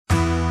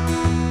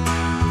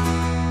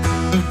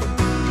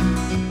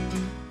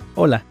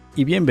Hola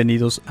y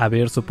bienvenidos a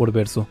Verso por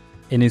Verso.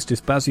 En este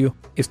espacio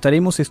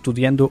estaremos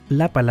estudiando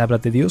la Palabra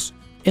de Dios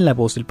en la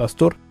voz del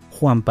pastor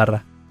Juan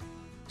Parra.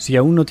 Si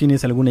aún no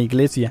tienes alguna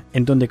iglesia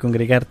en donde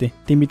congregarte,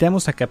 te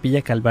invitamos a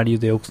Capilla Calvario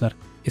de Oxnard.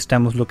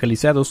 Estamos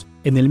localizados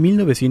en el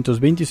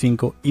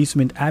 1925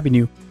 Eastman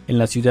Avenue, en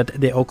la ciudad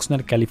de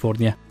Oxnard,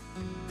 California.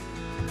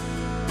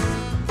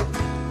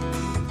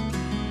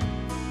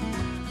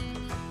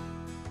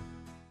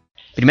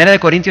 Primera de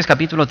Corintios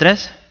capítulo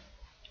 3.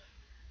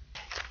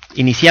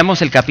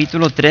 Iniciamos el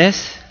capítulo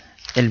 3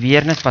 el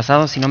viernes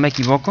pasado, si no me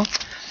equivoco.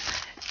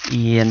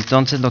 Y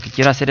entonces lo que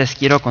quiero hacer es,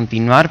 quiero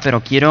continuar,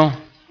 pero quiero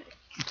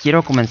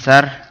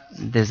comenzar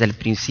desde el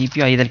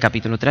principio ahí del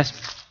capítulo 3.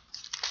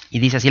 Y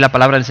dice así la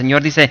palabra del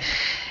Señor, dice: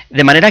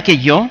 de manera que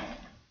yo,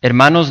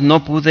 hermanos,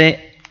 no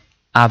pude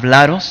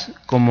hablaros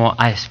como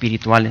a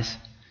espirituales,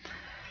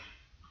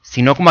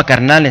 sino como a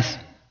carnales,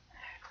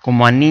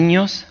 como a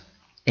niños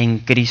en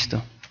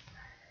Cristo.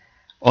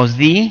 Os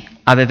di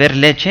a beber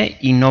leche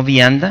y no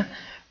vianda,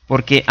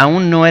 porque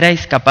aún no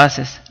erais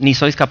capaces, ni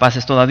sois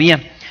capaces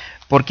todavía,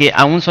 porque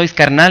aún sois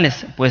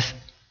carnales, pues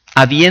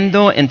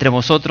habiendo entre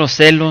vosotros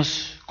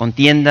celos,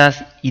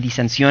 contiendas y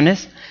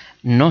disensiones,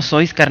 ¿no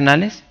sois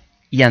carnales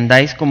y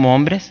andáis como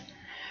hombres?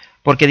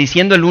 Porque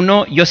diciendo el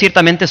uno, yo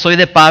ciertamente soy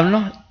de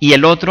Pablo, y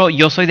el otro,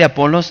 yo soy de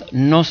Apolos,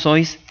 ¿no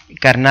sois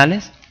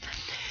carnales?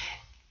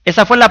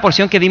 Esa fue la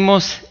porción que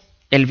vimos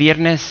el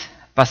viernes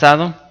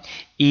pasado,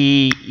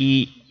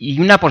 y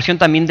una porción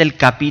también del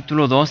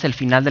capítulo 2, el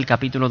final del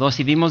capítulo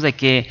 2, y vimos de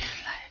que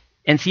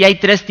en sí hay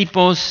tres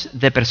tipos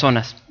de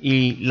personas,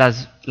 y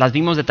las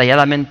vimos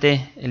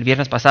detalladamente el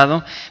viernes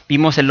pasado.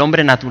 Vimos el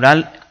hombre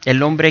natural,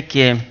 el hombre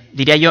que,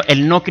 diría yo,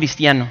 el no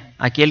cristiano,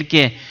 aquel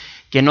que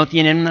no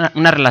tiene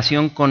una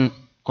relación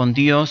con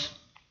Dios,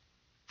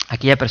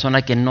 aquella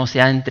persona que no se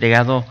ha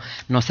entregado,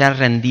 no se ha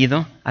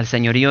rendido al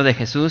señorío de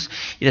Jesús.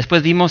 Y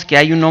después vimos que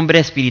hay un hombre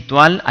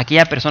espiritual,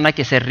 aquella persona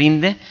que se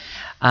rinde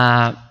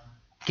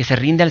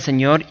al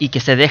Señor y que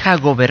se deja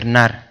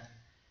gobernar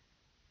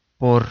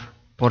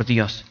por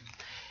Dios.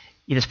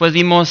 Y después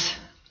vimos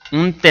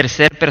un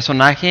tercer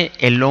personaje,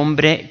 el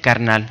hombre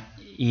carnal.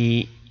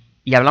 Y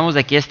hablamos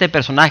de que este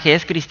personaje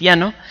es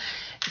cristiano,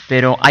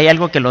 pero hay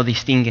algo que lo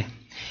distingue.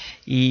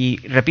 Y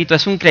repito,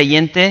 es un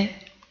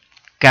creyente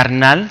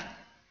carnal.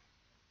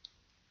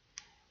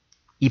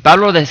 Y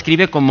Pablo lo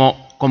describe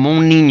como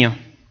un niño.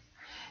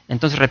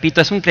 Entonces,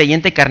 repito, es un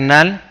creyente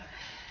carnal.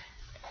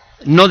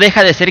 No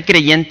deja de ser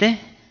creyente,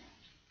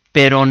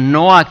 pero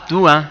no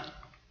actúa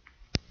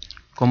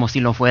como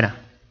si lo fuera.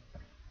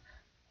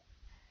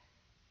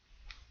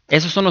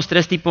 Esos son los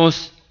tres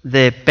tipos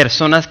de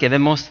personas que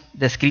vemos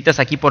descritas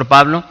aquí por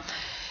Pablo.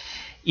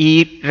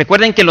 Y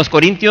recuerden que los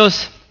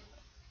corintios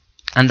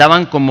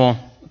andaban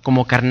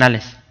como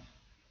carnales.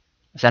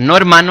 O sea, no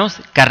hermanos,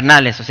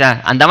 carnales. O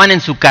sea, andaban en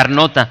su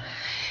carnota.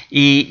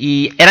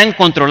 Y eran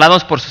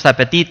controlados por sus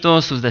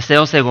apetitos, sus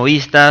deseos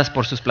egoístas,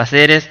 por sus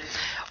placeres.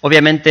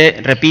 Obviamente,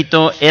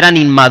 repito, eran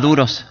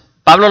inmaduros.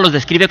 Pablo los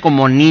describe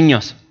como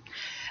niños.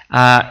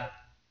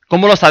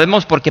 ¿Cómo lo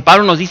sabemos? Porque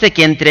Pablo nos dice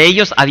que entre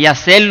ellos había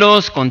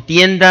celos,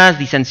 contiendas,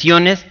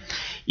 disensiones.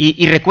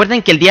 Y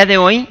recuerden que el día de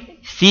hoy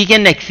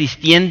siguen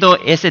existiendo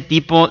ese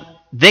tipo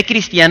de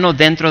cristiano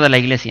dentro de la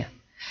iglesia.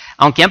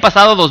 Aunque han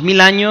pasado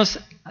 2000 años,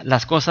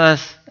 las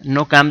cosas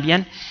no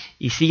cambian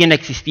y siguen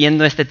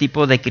existiendo este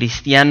tipo de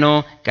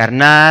cristiano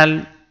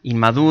carnal,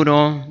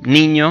 inmaduro,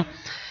 niño.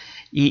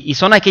 Y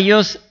son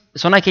aquellos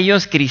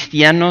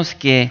cristianos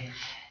que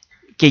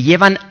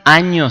llevan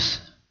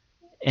años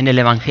en el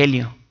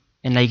Evangelio,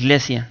 en la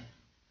iglesia,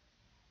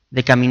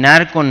 de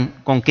caminar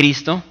con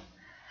Cristo,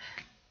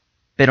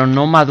 pero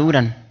no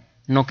maduran,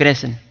 no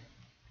crecen.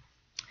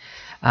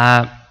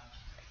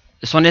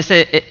 Son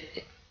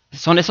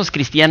esos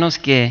cristianos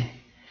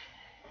que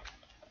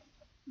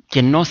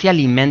no se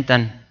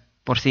alimentan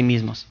por sí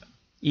mismos.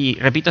 Y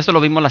repito, esto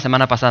lo vimos la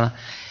semana pasada.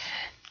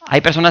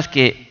 Hay personas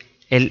que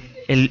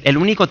el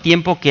único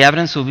tiempo que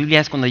abren su Biblia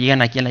es cuando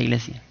llegan aquí a la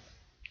iglesia.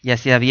 Ya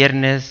sea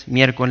viernes,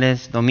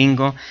 miércoles,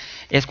 domingo,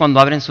 es cuando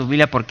abren su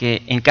Biblia,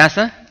 porque en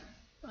casa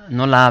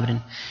no la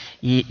abren.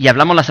 Y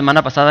hablamos la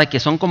semana pasada que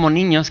son como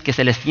niños que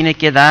se les tiene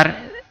que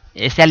dar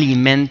ese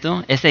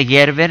alimento, ese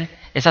gerber,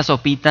 esa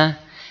sopita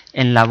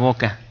en la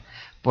boca,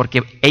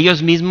 porque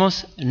ellos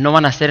mismos no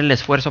van a hacer el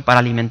esfuerzo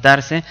para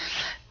alimentarse.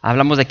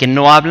 Hablamos de que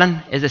no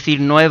hablan, es decir,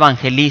 no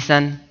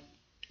evangelizan,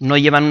 no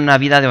llevan una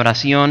vida de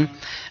oración,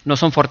 no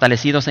son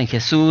fortalecidos en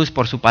Jesús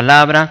por su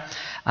palabra,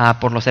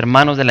 por los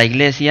hermanos de la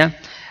iglesia.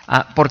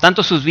 Por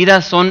tanto, sus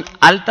vidas son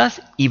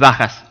altas y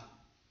bajas.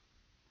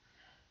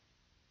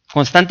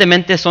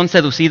 Constantemente son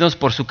seducidos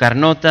por su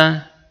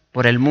carnota,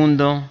 por el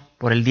mundo,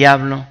 por el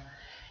diablo,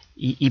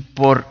 y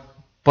por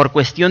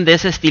cuestión de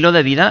ese estilo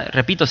de vida,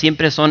 repito,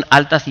 siempre son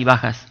altas y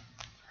bajas.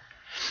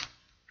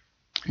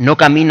 No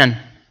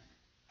caminan,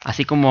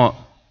 así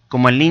como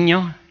el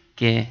niño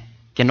que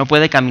no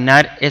puede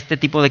caminar. Este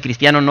tipo de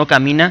cristiano no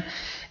camina,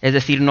 es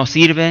decir, no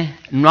sirve,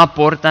 no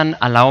aportan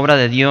a la obra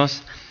de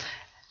Dios,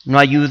 no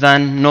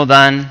ayudan, no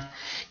dan.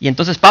 Y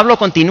entonces Pablo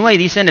continúa y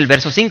dice en el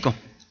verso 5,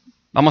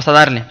 vamos a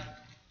darle: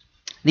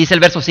 Dice el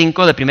verso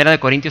 5 de 1 de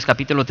Corintios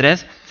capítulo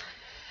 3,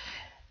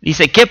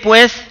 dice, ¿qué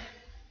pues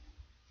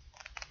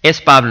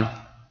es Pablo?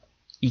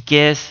 ¿Y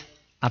qué es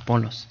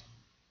Apolos?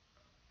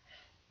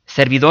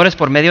 Servidores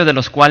por medio de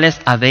los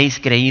cuales habéis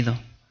creído.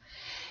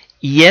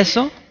 Y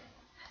eso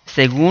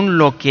según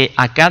lo que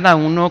a cada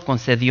uno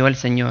concedió el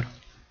Señor.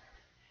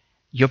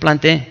 Yo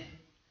planté,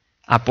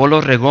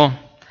 Apolos regó,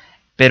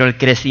 pero el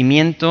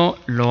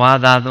crecimiento lo ha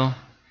dado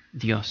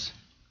Dios.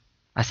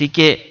 Así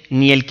que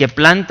ni el que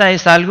planta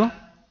es algo,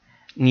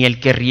 ni el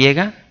que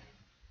riega,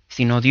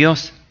 sino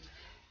Dios,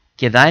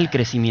 que da el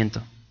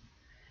crecimiento.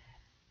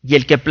 Y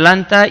el que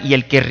planta y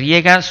el que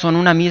riega son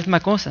una misma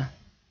cosa,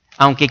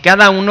 aunque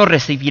cada uno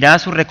recibirá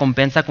su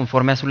recompensa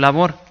conforme a su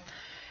labor,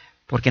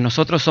 porque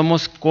nosotros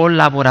somos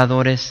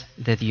colaboradores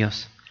de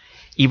Dios,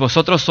 y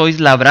vosotros sois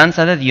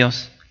labranza de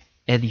Dios,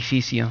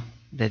 edificio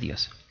de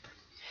Dios.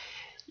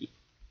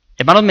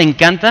 Hermanos, me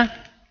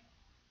encanta,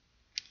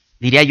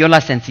 diría yo,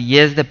 la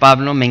sencillez de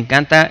Pablo. Me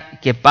encanta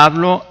que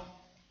Pablo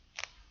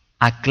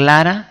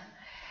aclara,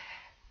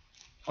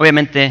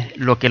 obviamente,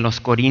 lo que los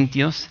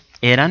corintios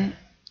eran,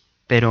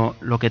 pero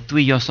lo que tú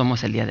y yo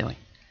somos el día de hoy.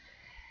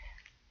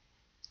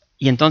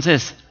 Y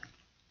entonces,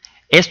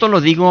 esto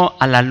lo digo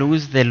a la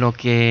luz de lo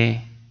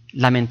que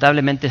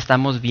lamentablemente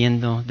estamos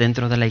viendo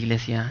dentro de la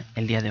iglesia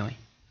el día de hoy.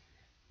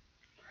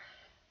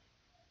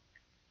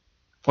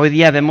 Hoy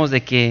día vemos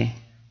de que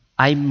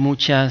hay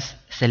muchas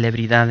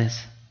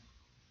celebridades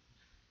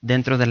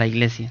dentro de la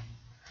iglesia.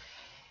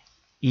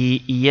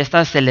 Y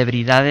estas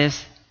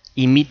celebridades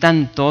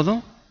imitan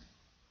todo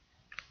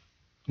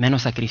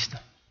menos a Cristo.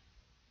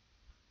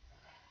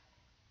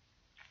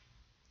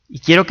 Y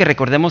quiero que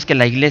recordemos que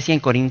la iglesia en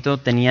Corinto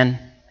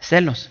tenían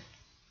celos.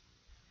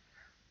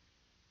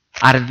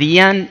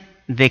 Ardían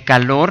de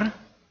calor,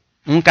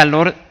 un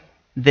calor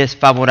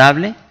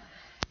desfavorable.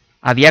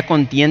 Había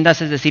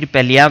contiendas, es decir,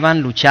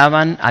 peleaban,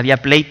 luchaban, había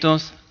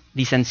pleitos,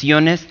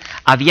 disensiones,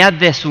 había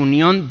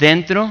desunión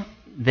dentro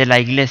de la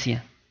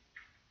iglesia.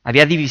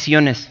 Había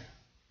divisiones.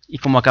 Y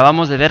como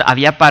acabamos de ver,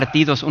 había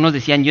partidos. Unos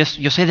decían,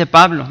 yo soy de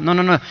Pablo.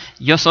 No,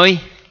 yo soy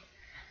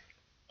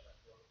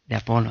de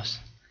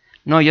Apolos.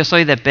 No, yo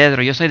soy de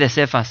Pedro, yo soy de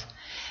Cefas.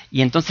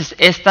 Y entonces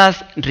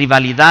estas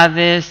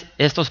rivalidades,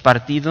 estos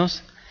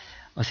partidos,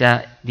 o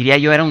sea, diría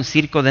yo, era un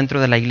circo dentro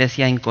de la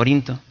iglesia en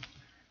Corinto.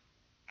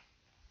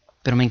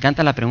 Pero me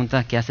encanta la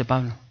pregunta que hace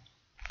Pablo.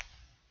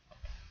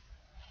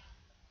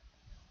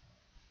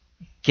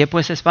 ¿Qué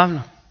pues es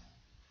Pablo?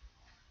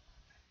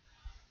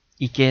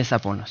 ¿Y qué es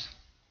Apolos?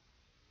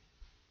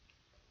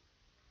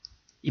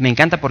 Y me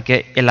encanta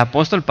porque el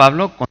apóstol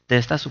Pablo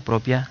contesta su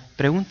propia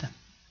pregunta.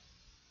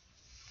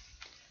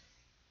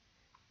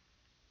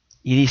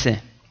 Y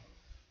dice,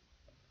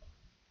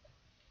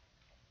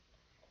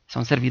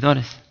 son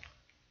servidores,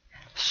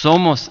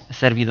 somos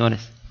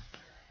servidores,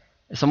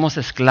 somos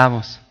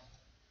esclavos.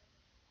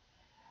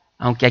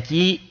 Aunque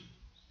aquí,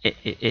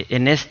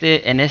 en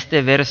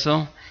este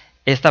verso,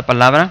 esta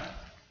palabra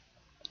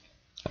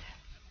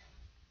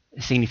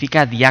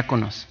significa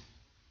diáconos.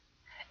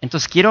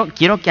 Entonces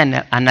quiero que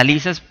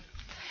analices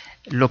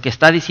lo que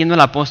está diciendo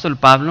el apóstol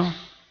Pablo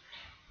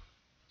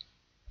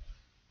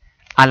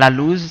a la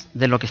luz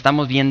de lo que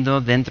estamos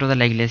viendo dentro de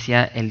la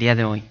iglesia el día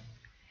de hoy.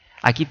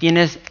 Aquí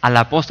tienes al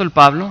apóstol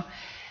Pablo,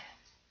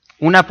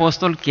 un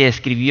apóstol que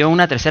escribió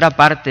una tercera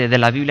parte de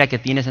la Biblia que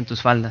tienes en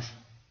tus faldas.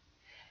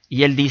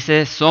 Y él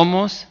dice,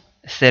 somos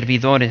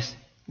servidores,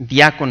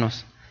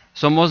 diáconos,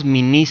 somos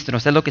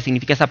ministros, es lo que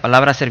significa esa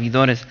palabra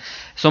servidores,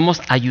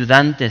 somos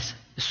ayudantes,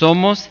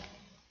 somos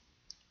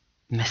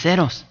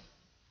meseros,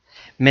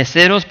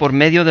 meseros por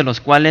medio de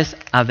los cuales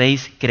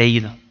habéis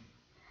creído.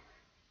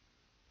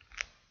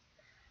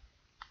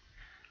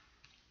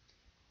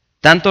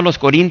 Tanto los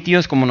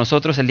corintios como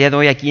nosotros el día de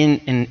hoy aquí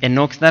en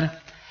Oxnard,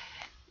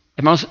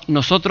 hermanos,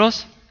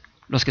 nosotros,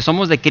 los que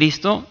somos de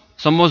Cristo,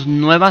 somos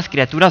nuevas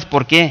criaturas.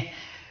 ¿Por qué?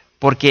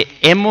 Porque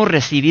hemos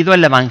recibido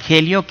el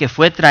evangelio que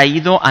fue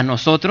traído a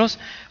nosotros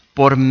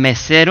por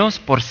meseros,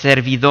 por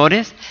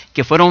servidores,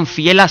 que fueron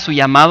fieles a su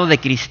llamado de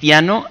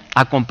cristiano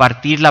a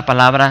compartir la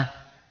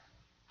palabra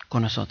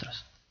con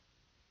nosotros.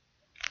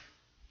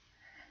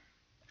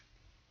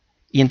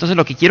 Y entonces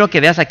lo que quiero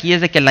que veas aquí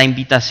es de que la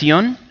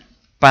invitación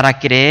para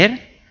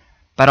creer,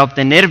 para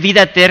obtener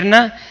vida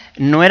eterna,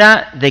 no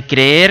era de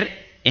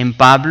creer en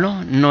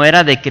Pablo, no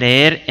era de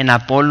creer en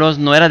Apolos,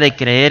 no era de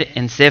creer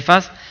en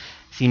Cefas,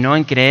 sino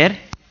en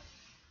creer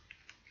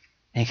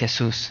en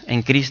Jesús,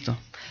 en Cristo.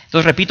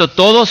 Entonces repito,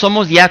 todos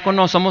somos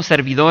diáconos, somos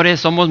servidores,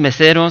 somos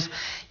meseros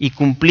y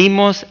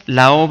cumplimos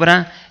la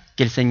obra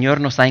que el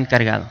Señor nos ha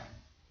encargado.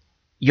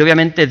 Y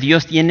obviamente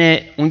Dios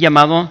tiene un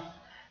llamado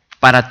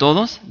para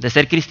todos de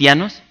ser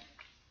cristianos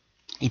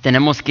y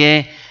tenemos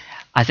que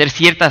hacer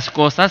ciertas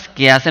cosas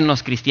que hacen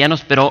los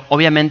cristianos, pero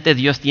obviamente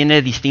Dios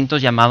tiene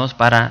distintos llamados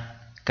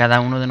para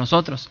cada uno de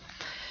nosotros.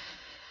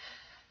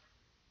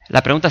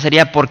 La pregunta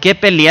sería, ¿por qué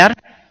pelear?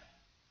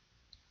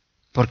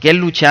 ¿Por qué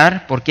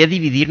luchar? ¿Por qué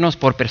dividirnos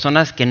por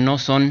personas que no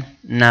son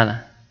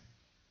nada?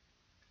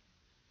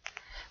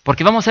 ¿Por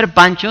qué vamos a ser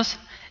panchos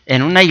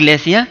en una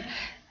iglesia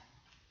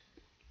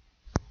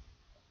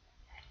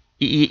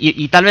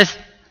Y tal vez,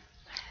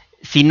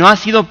 si no has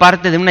sido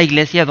parte de una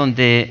iglesia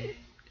donde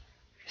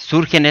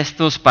surgen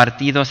estos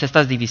partidos,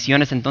 estas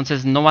divisiones,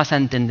 entonces no vas a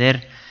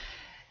entender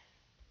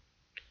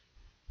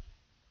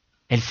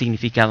el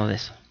significado de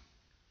eso.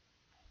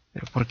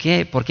 Pero ¿por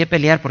qué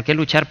pelear? ¿Por qué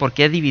luchar? ¿Por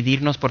qué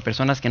dividirnos por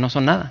personas que no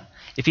son nada?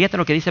 Y fíjate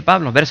lo que dice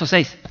Pablo, verso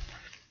 6.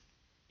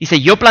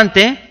 Dice, yo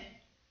planté,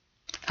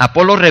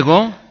 Apolo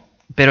regó,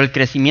 pero el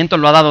crecimiento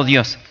lo ha dado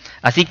Dios.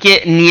 Así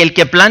que ni el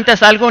que planta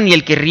es algo, ni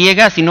el que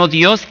riega, sino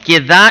Dios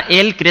que da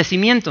el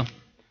crecimiento.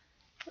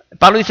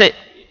 Pablo dice,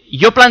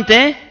 yo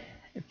planté,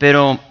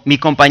 pero mi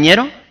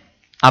compañero,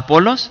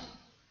 Apolos,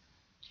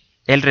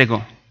 él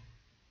regó.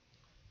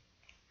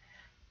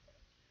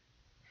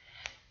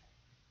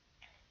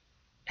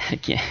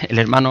 El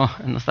hermano,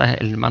 no está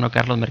el hermano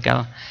Carlos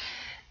Mercado.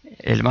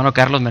 El hermano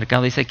Carlos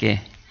Mercado dice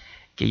que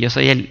yo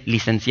soy el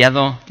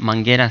licenciado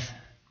Mangueras,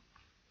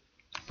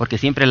 porque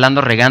siempre la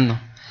ando regando.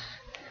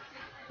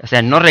 O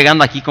sea, no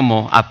regando aquí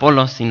como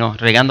Apolos, sino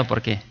regando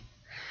porque...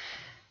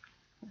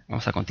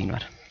 Vamos a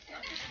continuar.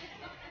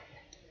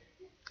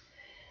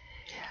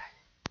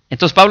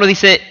 Entonces Pablo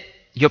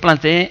dice, yo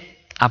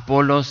planté,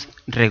 Apolos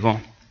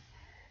regó.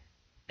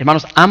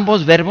 Hermanos,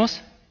 ambos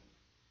verbos,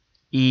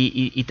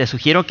 y te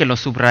sugiero que los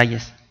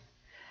subrayes.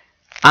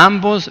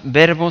 Ambos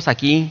verbos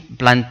aquí,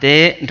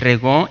 planté,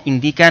 regó,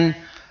 indican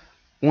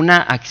una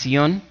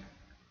acción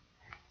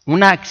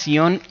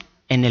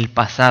en el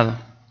pasado,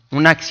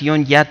 una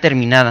acción ya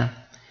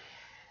terminada.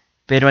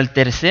 Pero el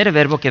tercer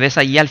verbo que ves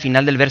allí al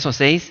final del verso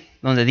 6,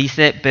 donde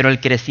dice, pero el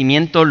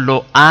crecimiento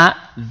lo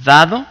ha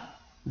dado,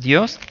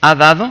 Dios ha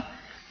dado,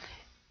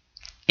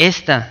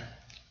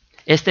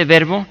 este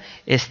verbo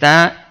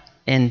está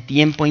en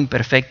tiempo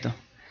imperfecto,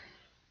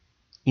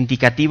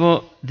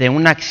 indicativo de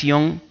una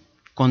acción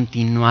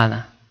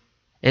continuada.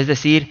 Es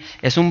decir,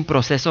 es un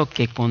proceso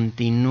que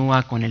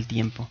continúa con el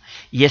tiempo.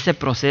 Y ese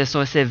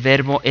proceso, ese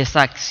verbo,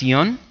 esa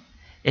acción,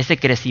 ese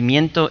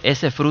crecimiento,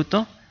 ese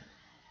fruto,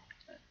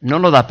 no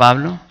lo da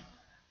Pablo,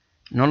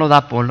 no lo da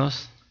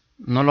Apolos,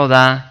 no lo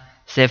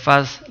da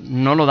Cefas,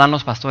 no lo dan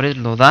los pastores,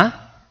 lo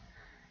da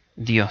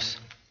Dios.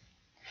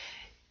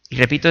 Y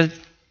repito,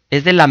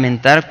 es de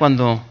lamentar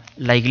cuando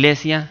la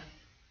iglesia,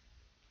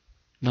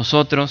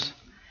 nosotros,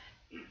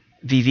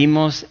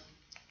 vivimos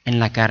en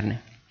la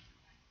carne.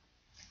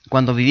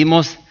 Cuando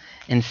vivimos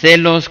en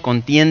celos,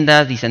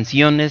 contiendas,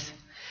 disensiones,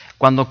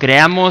 cuando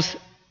creamos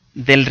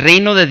del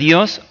reino de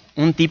Dios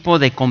un tipo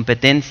de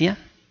competencia,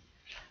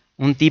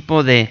 un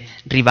tipo de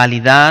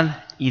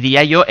rivalidad, y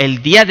diría yo,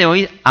 el día de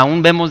hoy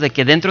aún vemos de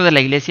que dentro de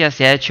la iglesia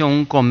se ha hecho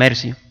un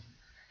comercio.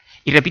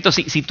 Y repito,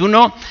 si tú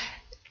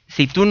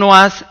no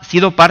has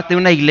sido parte de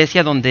una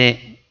iglesia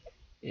donde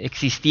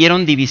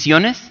existieron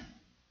divisiones,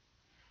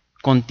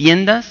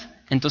 contiendas,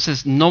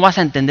 entonces no vas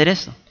a entender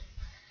eso.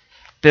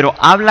 Pero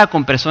habla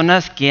con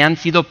personas que han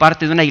sido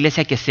parte de una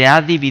iglesia que se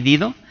ha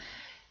dividido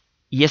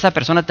y esa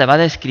persona te va a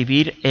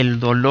describir el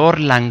dolor,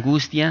 la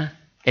angustia,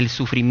 el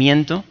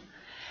sufrimiento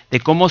de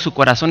cómo su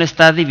corazón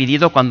está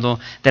dividido cuando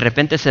de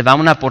repente se va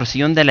una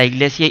porción de la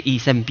iglesia y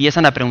se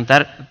empiezan a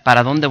preguntar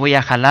 ¿para dónde voy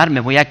a jalar? ¿Me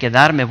voy a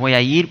quedar? ¿Me voy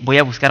a ir? ¿Voy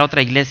a buscar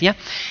otra iglesia?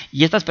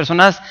 Y estas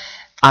personas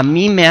a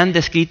mí me han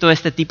descrito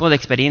este tipo de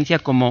experiencia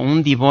como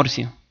un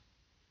divorcio.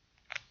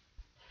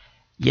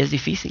 Y es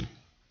difícil.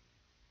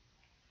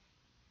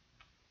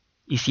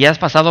 Y si has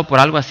pasado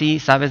por algo así,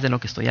 sabes de lo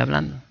que estoy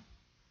hablando.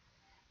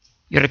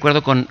 Yo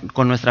recuerdo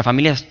con nuestra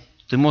familia,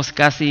 estuvimos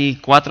casi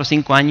 4 o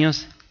 5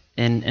 años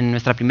en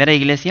nuestra primera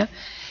iglesia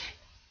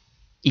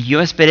y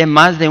yo esperé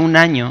más de 1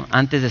 año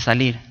antes de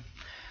salir.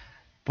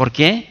 ¿Por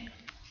qué?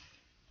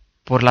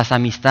 Por las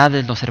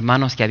amistades, los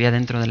hermanos que había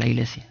dentro de la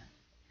iglesia.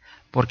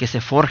 Porque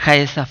se forja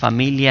esa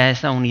familia,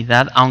 esa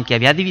unidad, aunque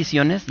había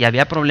divisiones y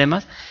había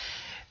problemas,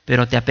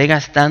 pero te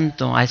apegas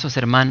tanto a esos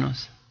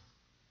hermanos.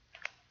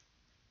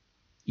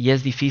 Y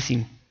es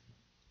difícil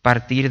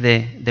partir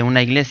de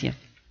una iglesia.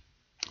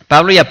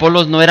 Pablo y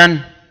Apolos no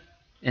eran,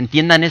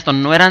 entiendan esto,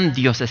 no eran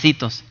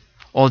diosesitos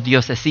o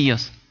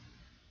diosesillos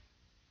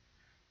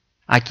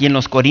a quien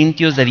los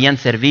corintios debían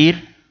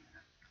servir,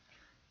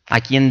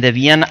 a quien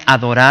debían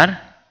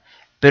adorar,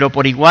 pero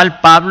por igual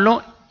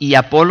Pablo y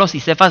Apolos y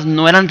Cefas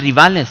no eran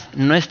rivales,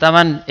 no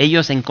estaban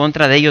ellos en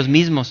contra de ellos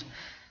mismos,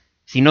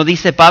 sino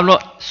dice Pablo,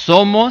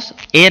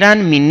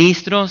 eran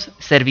ministros,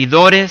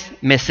 servidores,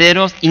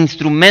 meseros,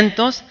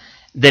 instrumentos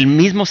del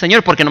mismo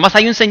Señor, porque nomás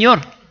hay un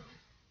Señor,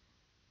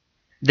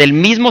 del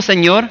mismo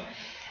Señor.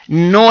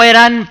 No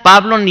eran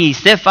Pablo, ni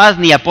Cefas,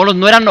 ni Apolos,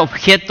 no eran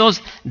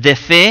objetos de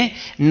fe,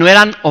 no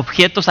eran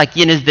objetos a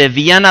quienes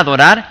debían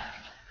adorar.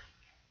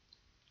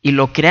 Y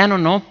lo crean o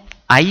no,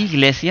 hay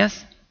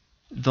iglesias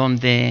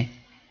donde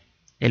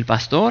el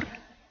pastor,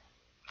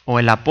 o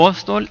el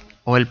apóstol,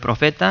 o el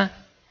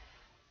profeta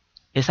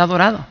es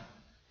adorado.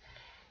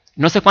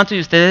 No sé cuántos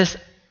de ustedes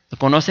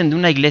conocen de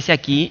una iglesia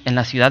aquí en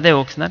la ciudad de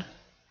Oxnard.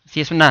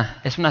 Sí, es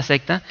una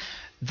secta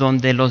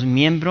donde los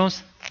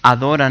miembros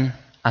adoran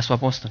a su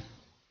apóstol.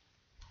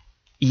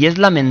 Y es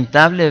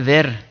lamentable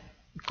ver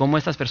cómo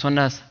estas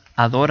personas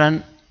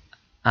adoran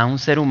a un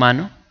ser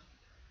humano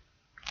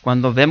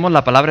cuando vemos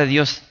la palabra de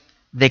Dios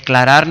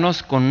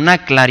declararnos con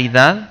una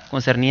claridad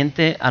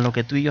concerniente a lo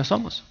que tú y yo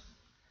somos.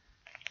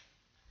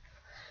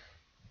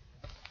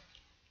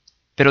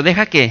 Pero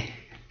deja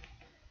que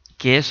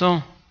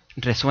eso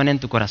resuene en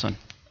tu corazón.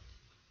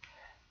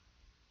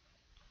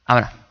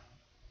 Ahora,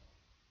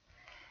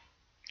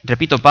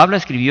 repito, Pablo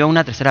escribió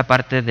una tercera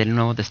parte del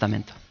Nuevo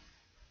Testamento.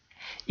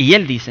 Y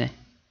él dice,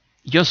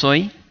 yo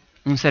soy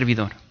un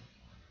servidor.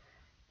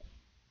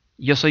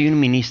 Yo soy un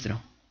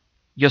ministro.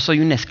 Yo soy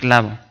un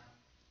esclavo.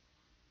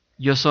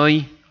 Yo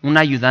soy un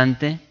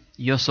ayudante.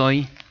 Yo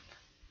soy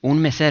un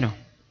mesero.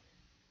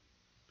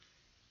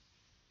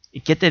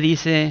 ¿Y qué te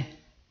dice?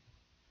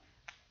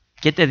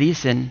 ¿Qué te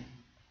dicen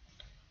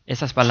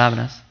esas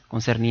palabras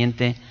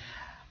concerniente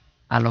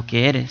a lo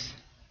que eres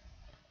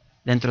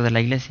dentro de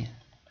la iglesia?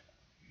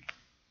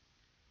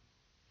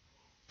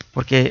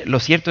 Porque lo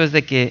cierto es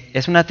de que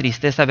es una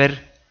tristeza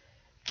ver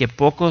que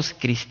pocos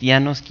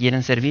cristianos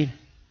quieren servir.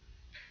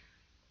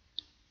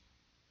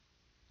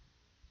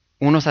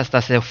 Unos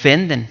hasta se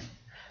ofenden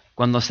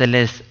cuando se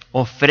les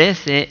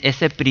ofrece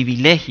ese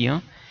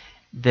privilegio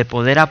de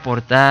poder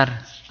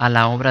aportar a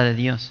la obra de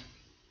Dios.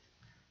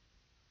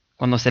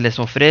 Cuando se les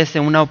ofrece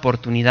una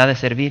oportunidad de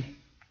servir.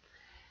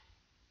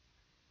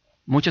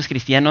 Muchos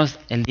cristianos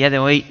el día de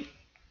hoy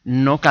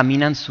no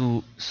caminan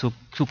su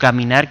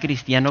caminar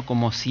cristiano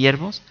como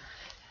siervos.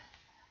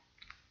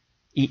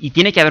 Y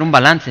tiene que haber un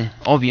balance,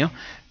 obvio,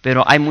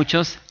 pero hay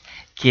muchos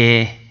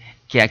que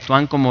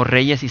actúan como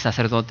reyes y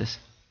sacerdotes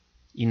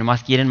y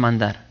nomás quieren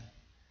mandar.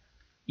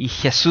 Y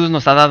Jesús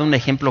nos ha dado un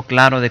ejemplo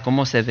claro de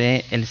cómo se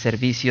ve el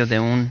servicio de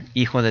un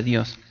hijo de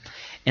Dios.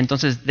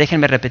 Entonces,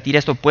 déjenme repetir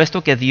esto,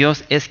 puesto que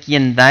Dios es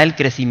quien da el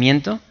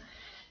crecimiento,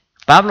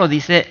 Pablo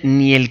dice,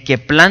 ni el que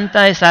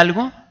planta es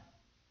algo,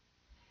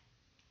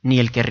 ni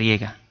el que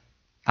riega.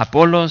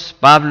 Apolos,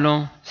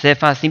 Pablo,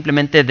 Cefas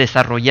simplemente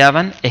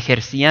desarrollaban,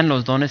 ejercían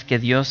los dones que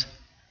Dios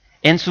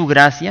en su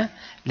gracia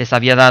les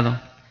había dado.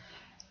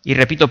 Y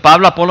repito,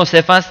 Pablo, Apolos,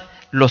 Cefas,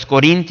 los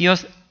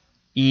Corintios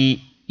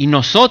y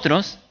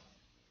nosotros,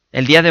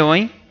 el día de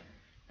hoy,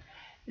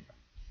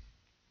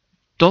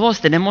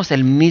 todos tenemos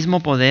el mismo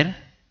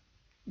poder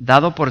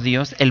dado por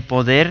Dios, el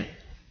poder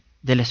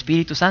del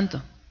Espíritu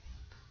Santo.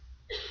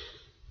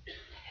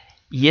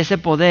 Y ese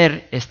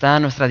poder está a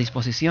nuestra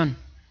disposición.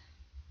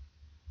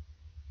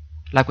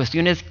 La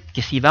cuestión es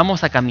que si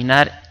vamos a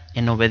caminar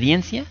en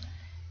obediencia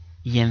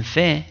y en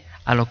fe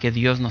a lo que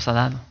Dios nos ha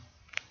dado.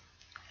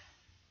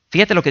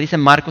 Fíjate lo que dice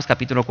Marcos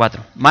capítulo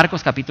 4.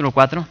 Marcos capítulo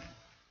 4.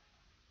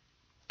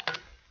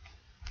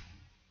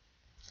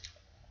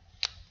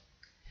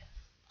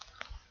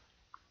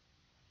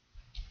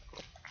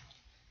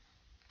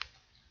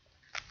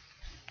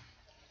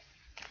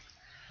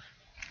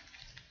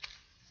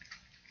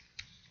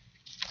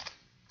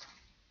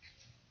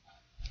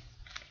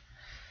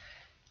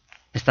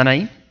 ¿Están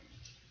ahí?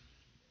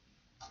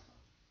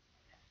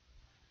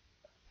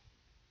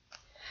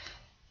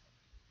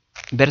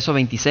 Verso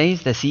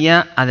 26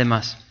 decía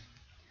además,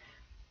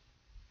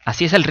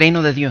 así es el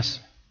reino de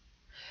Dios,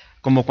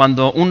 como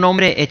cuando un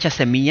hombre echa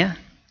semilla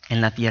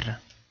en la tierra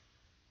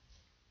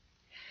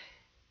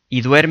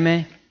y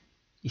duerme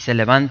y se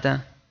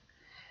levanta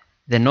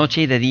de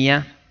noche y de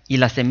día y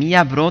la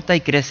semilla brota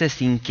y crece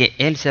sin que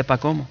él sepa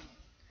cómo,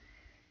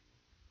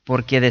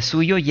 porque de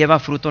suyo lleva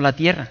fruto la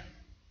tierra.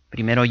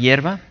 Primero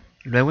hierba,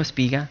 luego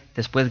espiga,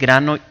 después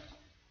grano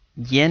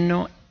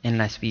lleno en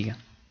la espiga.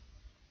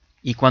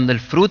 Y cuando el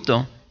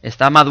fruto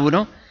está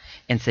maduro,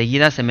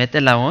 enseguida se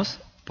mete la hoz,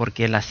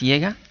 porque la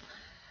siega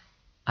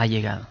ha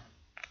llegado.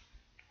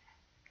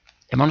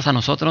 Hermanos, a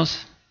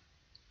nosotros,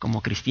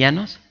 como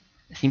cristianos,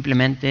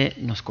 simplemente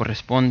nos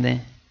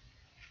corresponde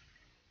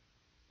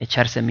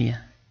echar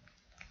semilla.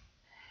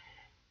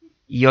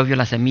 Y obvio,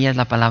 la semilla es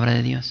la palabra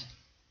de Dios.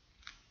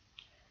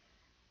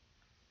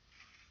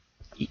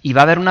 Y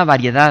va a haber una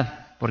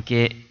variedad,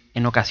 porque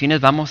en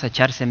ocasiones vamos a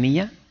echar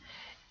semilla,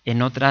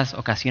 en otras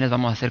ocasiones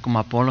vamos a hacer como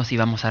Apolos y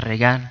vamos a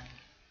regar.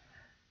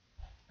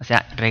 O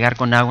sea, regar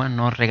con agua,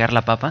 no regar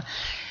la papa.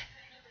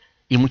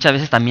 Y muchas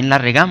veces también la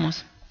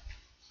regamos.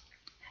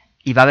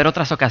 Y va a haber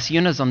otras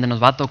ocasiones donde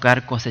nos va a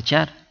tocar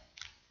cosechar.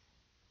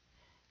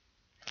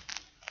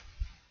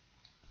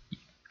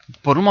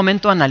 Por un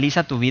momento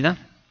analiza tu vida.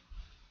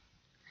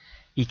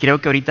 Y creo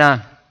que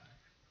ahorita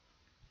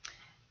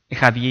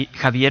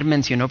Javier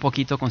mencionó un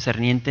poquito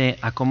concerniente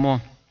a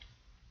cómo,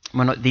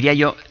 bueno, diría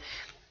yo,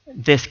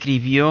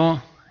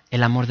 describió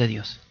el amor de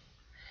Dios.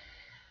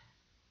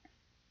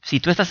 Si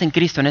tú estás en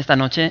Cristo en esta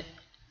noche,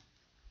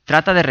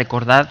 trata de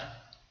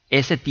recordar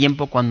ese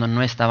tiempo cuando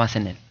no estabas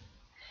en Él.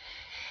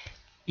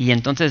 Y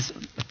entonces,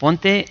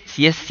 ponte,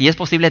 si es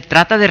posible,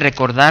 trata de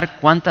recordar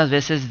cuántas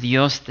veces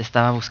Dios te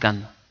estaba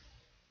buscando.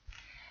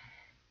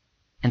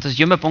 Entonces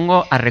yo me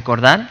pongo a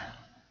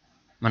recordar,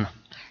 bueno,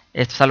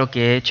 esto es algo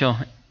que he hecho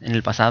en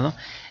el pasado.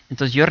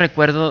 Entonces yo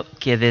recuerdo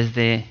que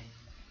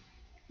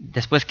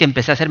después que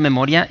empecé a hacer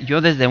memoria, yo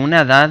desde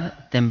una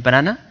edad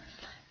temprana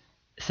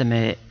se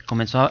me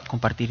comenzó a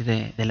compartir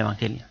del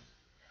Evangelio.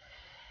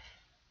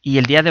 Y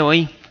el día de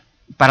hoy,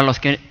 para los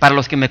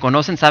que me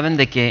conocen saben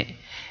de que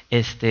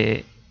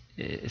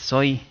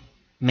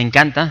me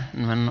encanta,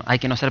 hay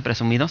que no ser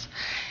presumidos,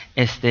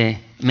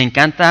 me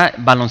encanta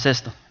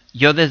baloncesto.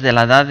 Yo desde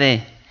la edad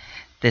de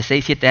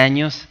 6, 7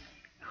 años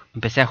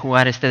empecé a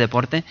jugar este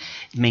deporte,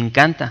 me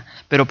encanta,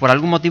 pero por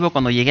algún motivo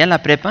cuando llegué a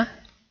la prepa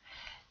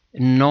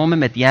no me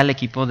metí al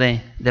equipo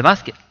de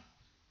básquet,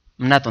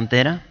 una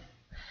tontera.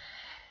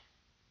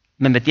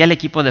 Me metí al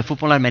equipo de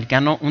fútbol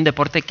americano, un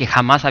deporte que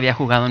jamás había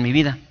jugado en mi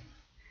vida.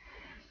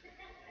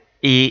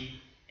 Y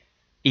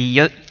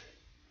yo,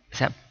 o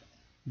sea,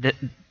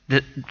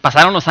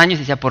 pasaron los años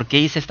y decía, ¿por qué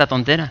hice esta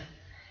tontera?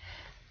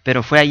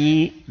 Pero fue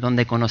allí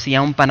donde conocí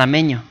a un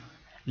panameño,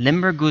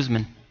 Limber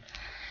Guzmán.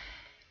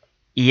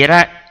 Y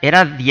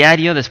era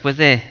diario después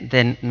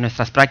de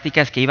nuestras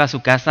prácticas que iba a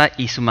su casa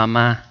y su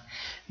mamá,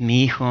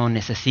 mi hijo,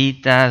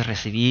 necesitas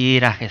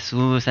recibir a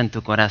Jesús en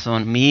tu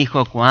corazón. Mi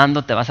hijo,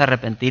 ¿cuándo te vas a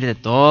arrepentir de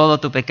todo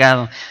tu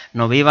pecado?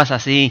 No vivas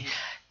así,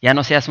 ya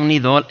no seas un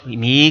ídolo.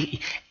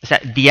 O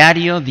sea,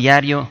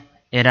 diario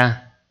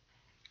era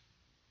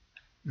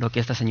lo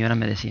que esta señora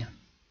me decía.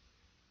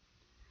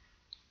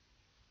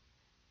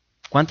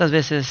 ¿Cuántas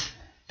veces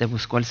te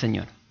buscó el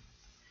Señor?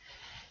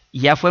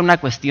 Y ya fue una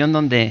cuestión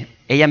donde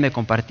ella me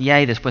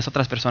compartía y después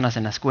otras personas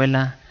en la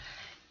escuela,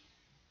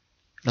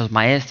 los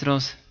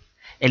maestros.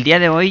 El día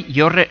de hoy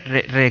yo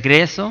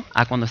regreso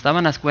a cuando estaba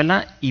en la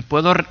escuela y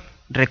puedo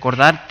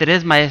recordar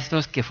 3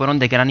 maestros que fueron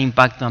de gran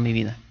impacto a mi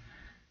vida.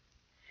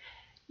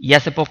 Y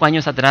hace pocos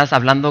años atrás,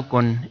 hablando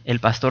con el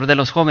pastor de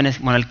los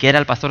jóvenes, bueno, el que era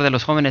el pastor de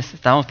los jóvenes,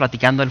 estábamos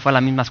platicando, él fue a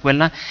la misma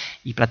escuela,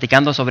 y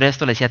platicando sobre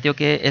esto, le decía, tío,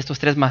 que estos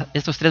tres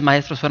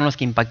maestros fueron los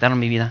que impactaron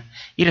mi vida.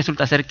 Y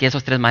resulta ser que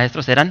esos 3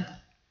 maestros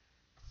eran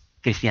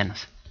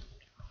cristianos.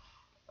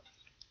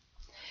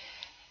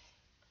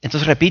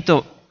 Entonces,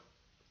 repito,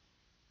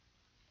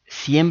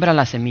 siembra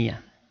la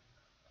semilla.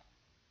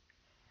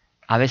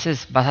 A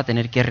veces vas a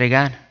tener que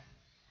regar.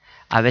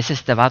 A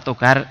veces te va a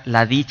tocar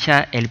la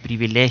dicha, el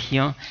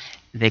privilegio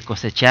de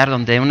cosechar,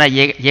 donde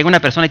llega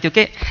una persona y tío,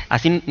 ¿qué?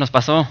 Así nos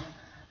pasó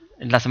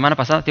la semana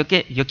pasada, tío,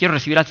 ¿qué? Yo quiero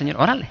recibir al Señor,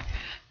 órale.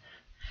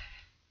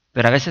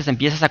 Pero a veces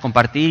empiezas a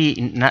compartir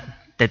y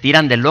te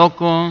tiran de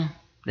loco,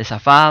 de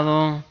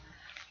zafado,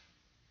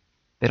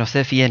 pero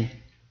sé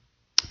fiel.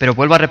 Pero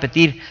vuelvo a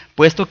repetir,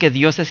 puesto que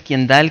Dios es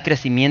quien da el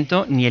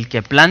crecimiento, ni el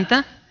que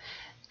planta,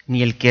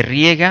 ni el que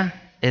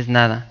riega es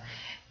nada.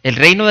 El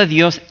reino de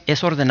Dios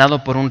es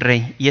ordenado por un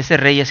rey, y ese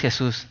rey es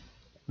Jesús.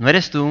 No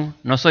eres tú,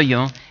 no soy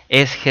yo,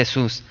 es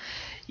Jesús.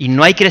 Y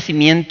no hay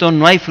crecimiento,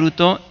 no hay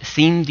fruto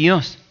sin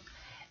Dios.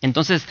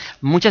 Entonces,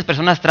 muchas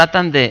personas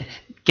tratan de,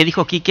 ¿qué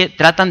dijo Quique?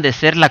 Tratan de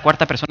ser la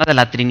 4ª persona de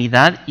la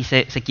Trinidad y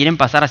se quieren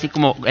pasar así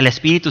como el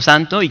Espíritu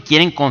Santo y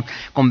quieren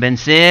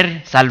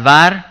convencer,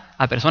 salvar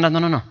a personas.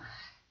 No.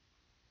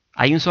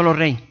 Hay un solo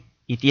rey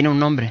y tiene un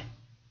nombre,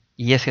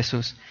 y es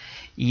Jesús.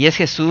 Y es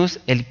Jesús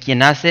el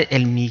quien hace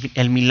el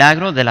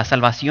milagro de la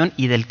salvación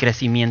y del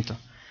crecimiento.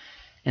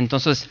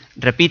 Entonces,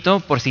 repito,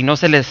 por si no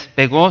se les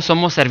pegó,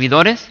 somos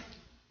servidores,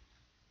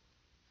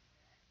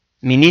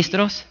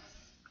 ministros,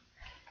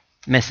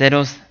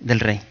 meseros del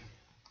Rey.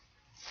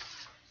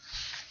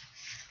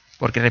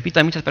 Porque,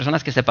 repito, hay muchas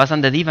personas que se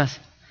pasan de divas.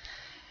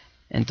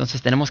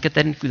 Entonces tenemos que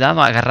tener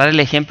cuidado, agarrar el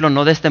ejemplo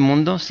no de este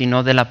mundo,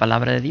 sino de la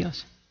palabra de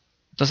Dios.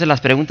 Entonces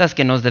las preguntas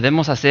que nos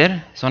debemos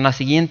hacer son las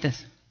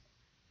siguientes.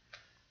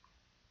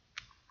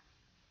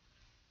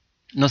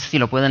 No sé si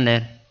lo pueden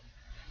leer.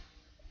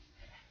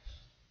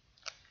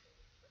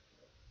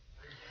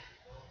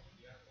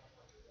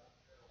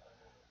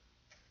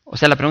 O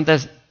sea, la pregunta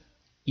es,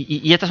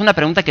 y esta es una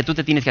pregunta que tú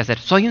te tienes que hacer.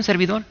 ¿Soy un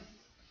servidor?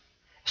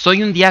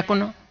 ¿Soy un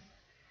diácono?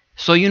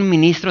 ¿Soy un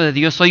ministro de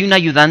Dios? ¿Soy un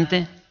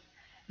ayudante?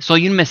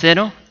 ¿Soy un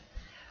mesero?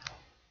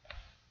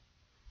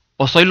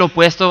 ¿O soy lo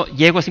opuesto?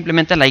 ¿Llego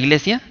simplemente a la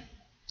iglesia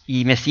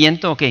y me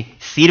siento, ok,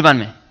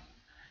 sírvanme?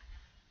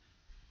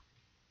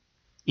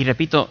 Y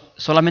repito,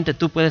 solamente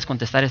tú puedes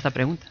contestar esta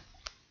pregunta.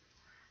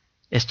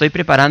 ¿Estoy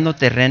preparando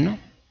terreno,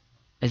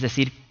 es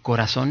decir,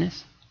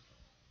 corazones,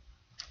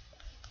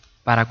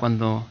 para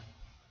cuando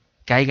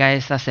caiga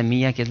esa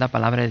semilla que es la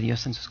palabra de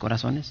Dios en sus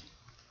corazones?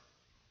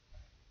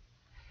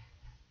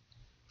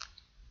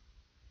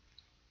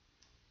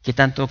 ¿Qué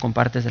tanto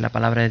compartes de la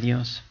palabra de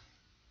Dios?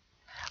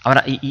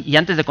 Ahora, y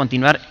antes de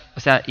continuar, o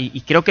sea, y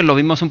creo que lo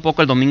vimos un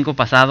poco el domingo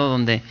pasado,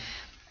 donde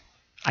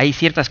hay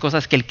ciertas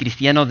cosas que el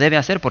cristiano debe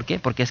hacer. ¿Por qué?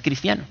 Porque es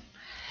cristiano.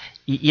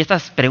 Y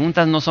estas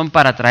preguntas no son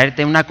para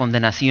traerte una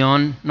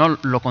condenación, no,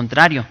 lo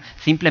contrario,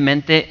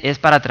 simplemente es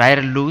para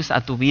traer luz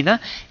a tu vida.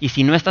 Y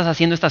si no estás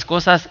haciendo estas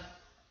cosas,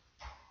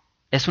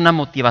 es una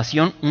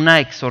motivación, una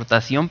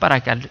exhortación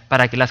para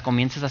que las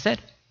comiences a hacer.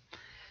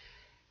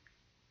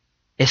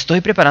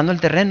 Estoy preparando el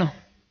terreno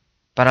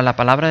para la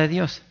palabra de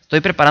Dios.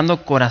 Estoy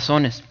preparando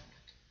corazones.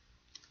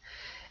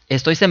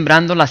 Estoy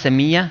sembrando la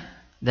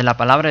semilla de la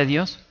palabra de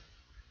Dios.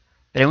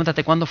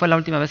 Pregúntate, ¿cuándo fue la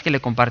última vez que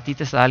le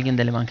compartiste a alguien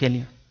del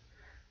Evangelio?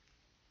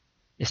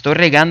 ¿Estoy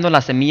regando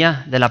la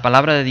semilla de la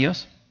palabra de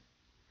Dios?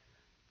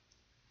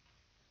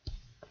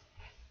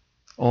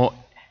 ¿O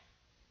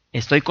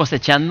estoy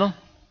cosechando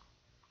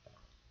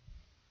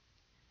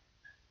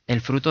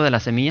el fruto de la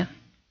semilla?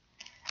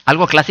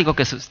 Algo clásico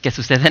que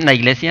sucede en la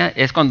iglesia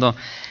es cuando,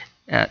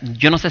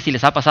 yo no sé si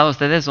les ha pasado a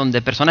ustedes,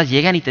 donde personas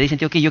llegan y te dicen,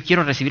 tío, que yo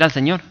quiero recibir al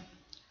Señor.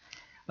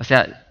 O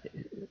sea,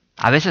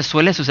 a veces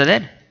suele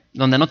suceder,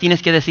 donde no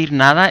tienes que decir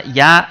nada,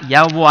 ya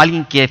hubo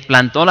alguien que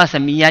plantó la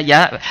semilla,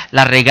 ya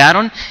la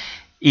regaron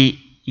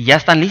y ya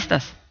están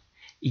listas.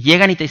 Y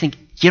llegan y te dicen,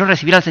 quiero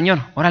recibir al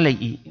Señor, órale,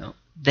 y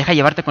deja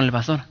llevarte con el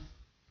pastor.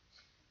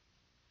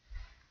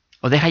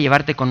 O deja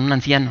llevarte con un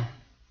anciano.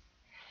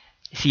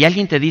 Si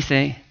alguien te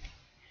dice,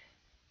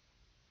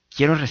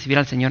 quiero recibir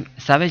al Señor,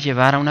 ¿sabes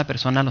llevar a una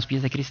persona a los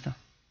pies de Cristo?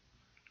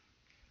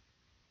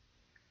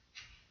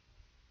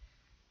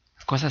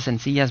 Cosas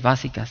sencillas,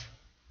 básicas.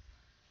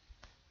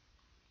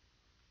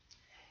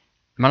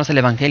 Hermanos, el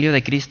Evangelio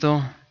de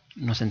Cristo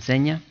nos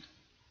enseña,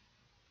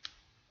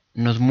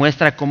 nos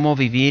muestra cómo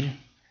vivir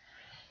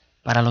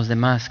para los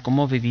demás,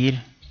 cómo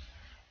vivir,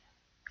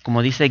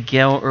 como dice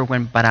Gail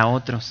Irwin, para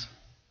otros.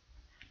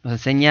 Nos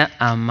enseña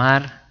a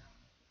amar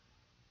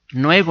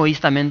no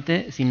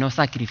egoístamente, sino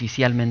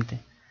sacrificialmente,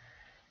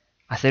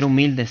 a ser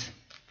humildes,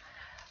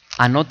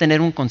 a no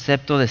tener un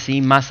concepto de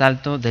sí más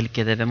alto del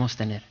que debemos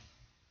tener.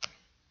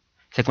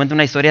 Se cuenta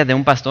una historia de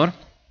un pastor,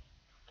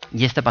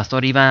 y este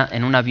pastor iba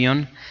en un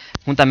avión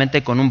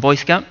juntamente con un Boy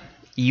Scout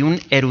y un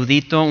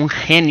erudito, un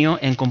genio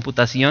en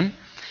computación,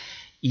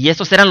 y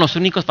estos eran los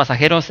únicos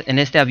pasajeros en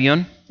este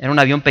avión. Era un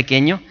avión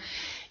pequeño,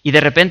 y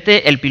de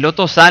repente el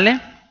piloto sale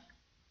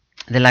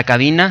de la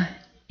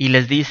cabina y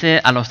les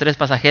dice a los 3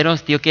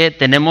 pasajeros, tío, que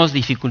tenemos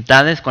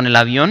dificultades con el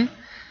avión,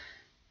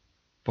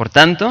 por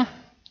tanto,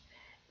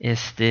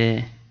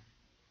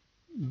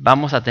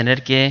 vamos a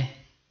tener que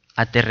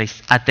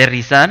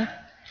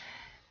aterrizar.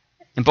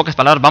 En pocas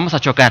palabras, vamos a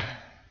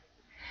chocar.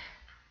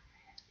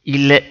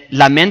 Y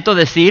lamento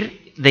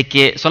decir de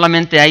que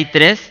solamente hay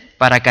 3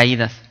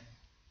 paracaídas.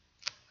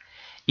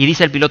 Y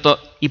dice el piloto,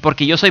 y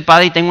porque yo soy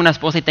padre y tengo una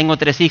esposa y tengo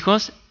 3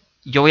 hijos,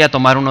 yo voy a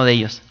tomar uno de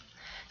ellos.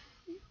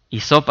 Y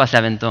sopa se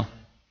aventó.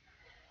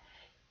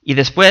 Y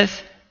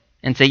después,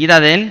 enseguida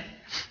de él,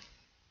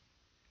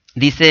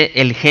 dice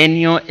el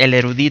genio, el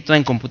erudito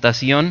en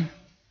computación,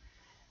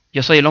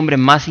 yo soy el hombre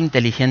más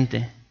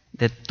inteligente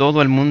de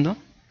todo el mundo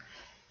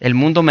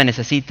me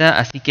necesita,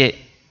 así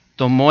que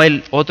tomó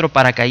el otro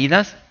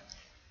paracaídas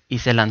y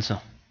se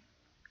lanzó.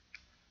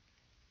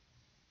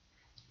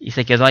 Y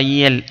se quedó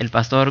allí el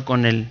pastor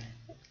con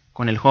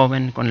el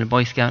joven, con el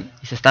Boy Scout,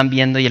 y se están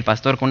viendo, y el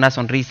pastor con una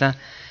sonrisa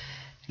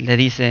le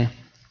dice,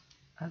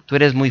 tú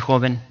eres muy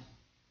joven,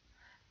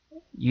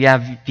 yo ya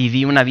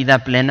viví una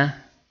vida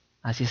plena,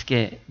 así es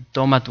que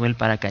toma tú el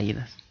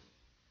paracaídas.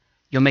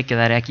 Yo me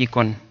quedaré aquí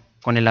con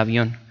el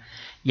avión.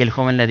 Y el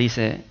joven le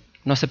dice,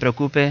 no se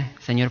preocupe,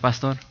 señor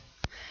pastor,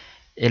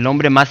 el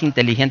hombre más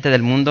inteligente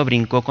del mundo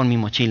brincó con mi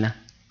mochila.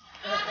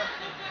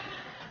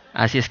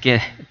 Así es que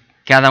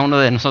cada uno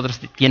de nosotros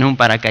tiene un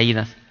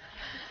paracaídas.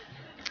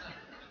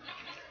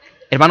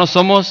 Hermanos,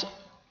 somos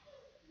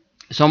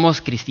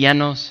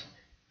cristianos,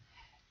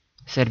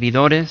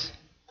 servidores,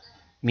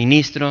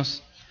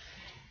 ministros,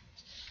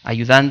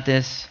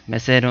 ayudantes,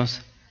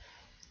 meseros,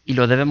 y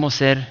lo debemos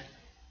ser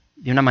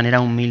de una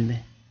manera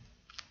humilde,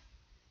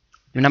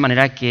 de una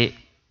manera que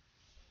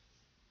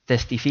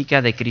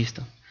testifica de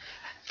Cristo.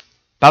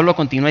 Pablo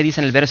continúa y dice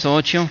en el verso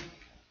 8,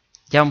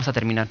 ya vamos a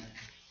terminar.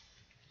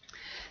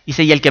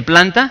 Dice, y el que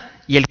planta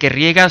y el que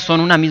riega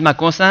son una misma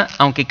cosa,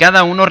 aunque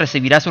cada uno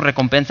recibirá su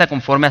recompensa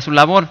conforme a su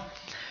labor.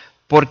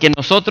 Porque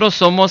nosotros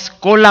somos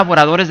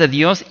colaboradores de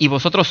Dios y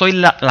vosotros sois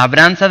la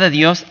labranza de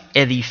Dios,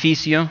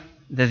 edificio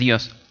de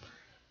Dios.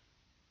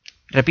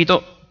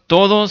 Repito,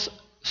 todos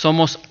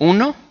somos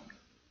uno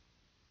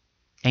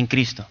en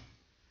Cristo.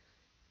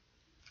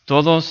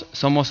 Todos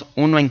somos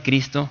uno en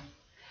Cristo.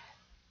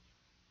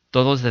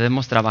 Todos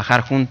debemos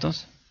trabajar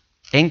juntos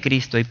en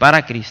Cristo y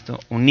para Cristo,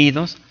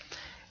 unidos,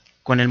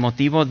 con el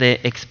motivo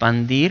de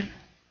expandir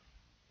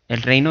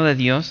el reino de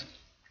Dios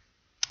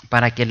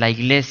para que la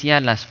iglesia,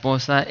 la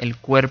esposa, el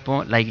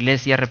cuerpo, la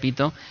iglesia,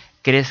 repito,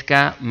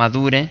 crezca,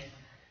 madure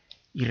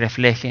y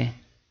refleje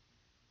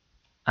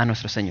a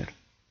nuestro Señor.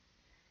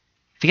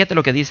 Fíjate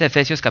lo que dice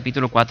Efesios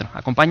capítulo 4.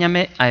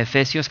 Acompáñame a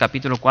Efesios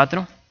capítulo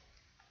 4,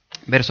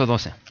 verso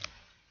 12.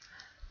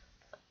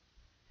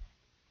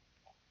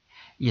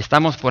 Y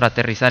estamos por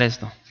aterrizar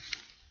esto.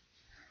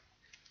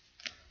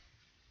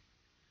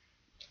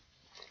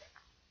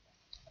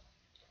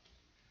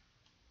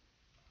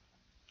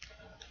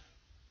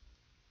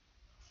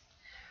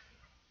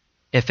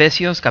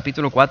 Efesios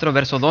capítulo 4,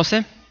 verso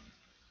 12.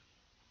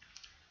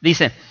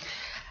 Dice,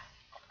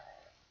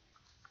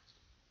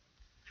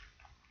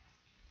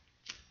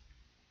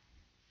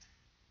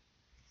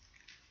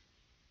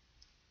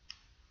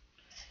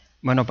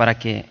 bueno, para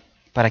que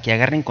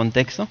agarren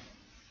contexto,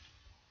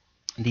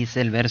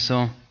 dice el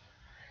verso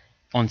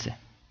 11.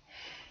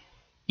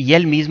 Y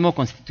él mismo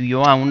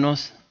constituyó a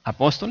unos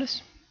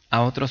apóstoles,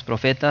 a otros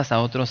profetas, a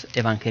otros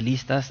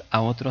evangelistas,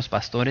 a otros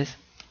pastores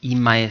y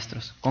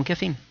maestros. ¿Con qué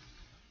fin?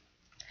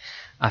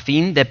 A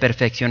fin de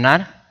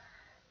perfeccionar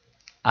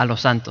a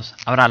los santos.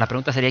 Ahora, la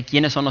pregunta sería,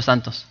 ¿quiénes son los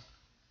santos?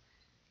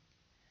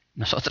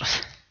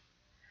 Nosotros,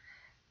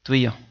 tú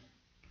y yo.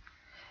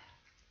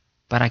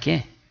 ¿Para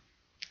qué?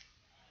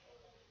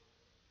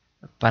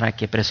 Para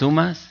que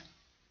presumas,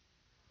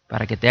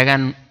 para que te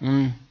hagan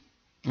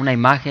una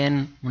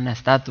imagen, una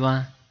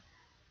estatua,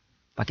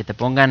 para que te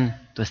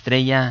pongan tu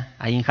estrella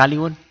ahí en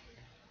Hollywood.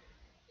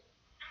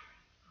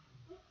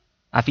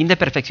 A fin de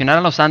perfeccionar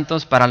a los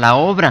santos para la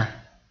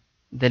obra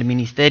del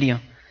ministerio,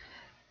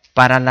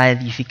 para la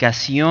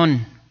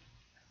edificación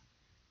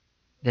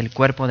del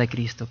cuerpo de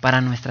Cristo, para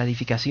nuestra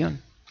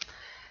edificación.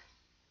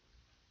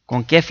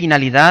 ¿Con qué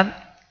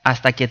finalidad?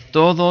 Hasta que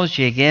todos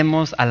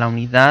lleguemos a la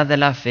unidad de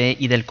la fe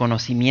y del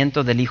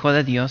conocimiento del Hijo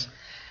de Dios,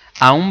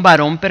 a un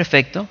varón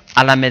perfecto,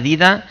 a la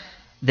medida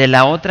de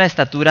la otra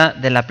estatura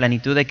de la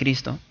plenitud de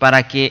Cristo,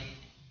 para que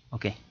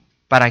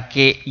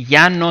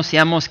ya no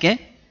seamos,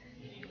 ¿qué?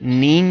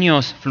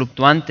 Niños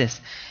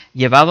fluctuantes,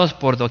 llevados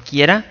por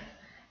doquiera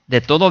de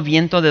todo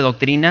viento de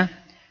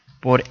doctrina,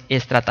 por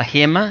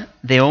estratagema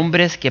de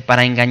hombres que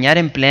para engañar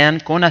emplean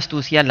con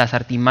astucia las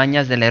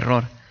artimañas del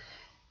error,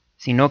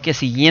 sino que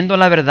siguiendo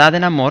la verdad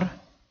en amor,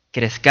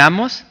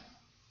 crezcamos.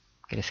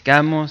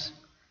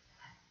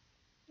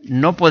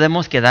 No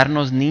podemos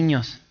quedarnos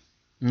niños,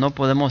 no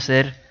podemos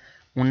ser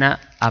una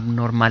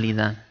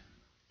abnormalidad,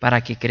 para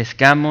que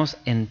crezcamos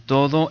en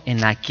todo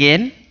en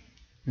aquel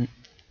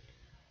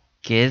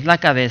que es la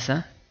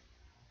cabeza,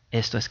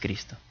 esto es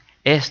Cristo.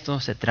 Esto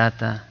se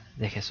trata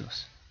de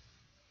Jesús.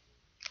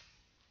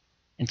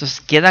 Entonces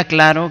queda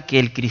claro que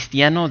el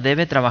cristiano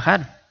debe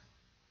trabajar,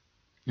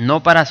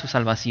 no para su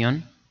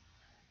salvación.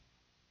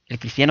 El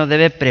cristiano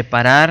debe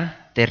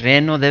preparar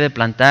terreno, debe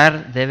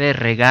plantar, debe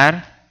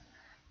regar,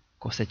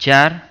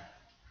 cosechar.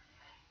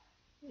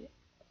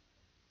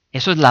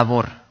 Eso es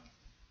labor.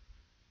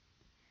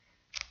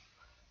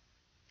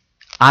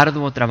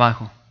 Arduo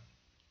trabajo.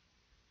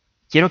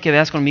 Quiero que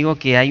veas conmigo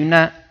que hay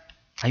una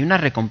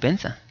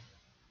recompensa.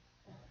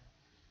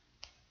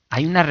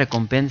 Hay una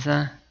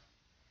recompensa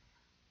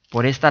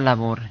por esta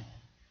labor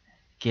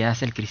que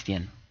hace el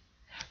cristiano.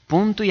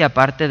 Punto y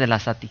aparte de la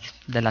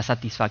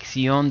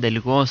satisfacción,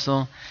 del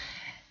gozo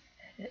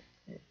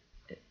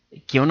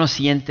que uno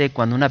siente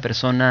cuando una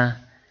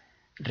persona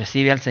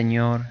recibe al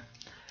Señor,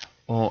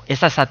 o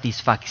esa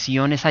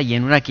satisfacción, esa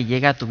llenura que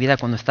llega a tu vida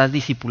cuando estás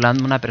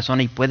discipulando a una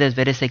persona y puedes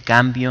ver ese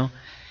cambio,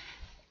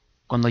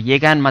 cuando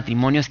llegan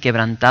matrimonios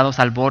quebrantados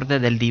al borde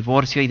del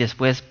divorcio y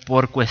después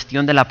por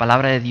cuestión de la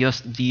palabra de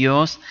Dios,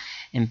 Dios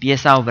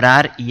empieza a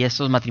obrar y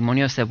esos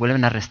matrimonios se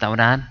vuelven a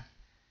restaurar.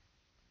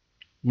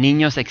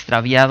 Niños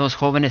extraviados,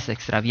 jóvenes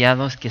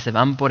extraviados que se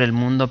van por el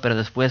mundo, pero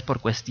después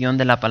por cuestión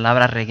de la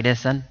palabra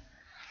regresan.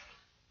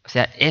 O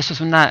sea, eso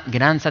es una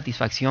gran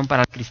satisfacción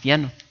para el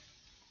cristiano.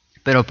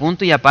 Pero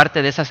punto y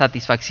aparte de esa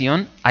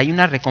satisfacción, hay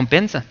una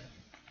recompensa.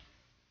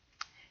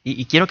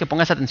 Y quiero que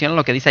pongas atención a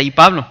lo que dice ahí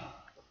Pablo.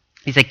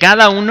 Dice,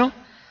 cada uno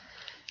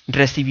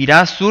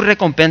recibirá su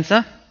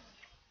recompensa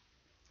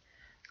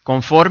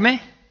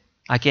conforme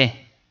 ¿a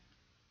qué?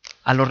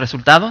 ¿A los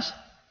resultados?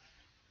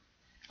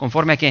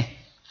 ¿Conforme a qué?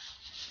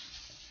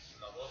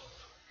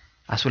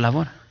 A su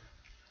labor.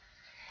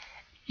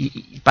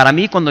 Y para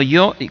mí, cuando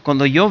yo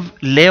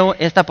leo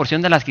esta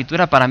porción de la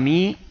Escritura, para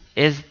mí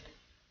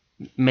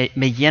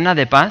me llena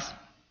de paz,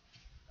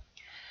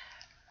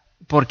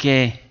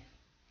 porque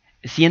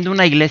siendo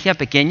una iglesia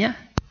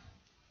pequeña,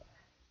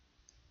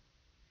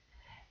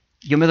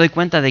 yo me doy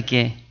cuenta de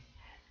que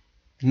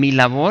mi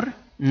labor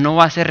no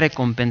va a ser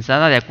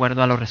recompensada de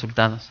acuerdo a los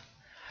resultados.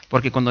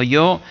 Porque cuando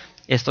yo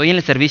estoy en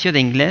el servicio de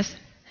inglés,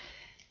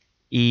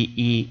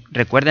 y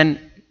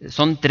recuerden,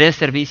 son 3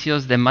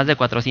 servicios de más de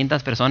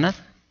 400 personas,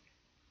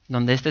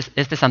 donde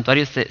este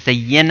santuario se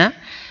llena,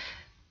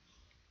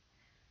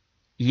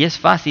 y es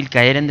fácil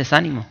caer en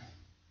desánimo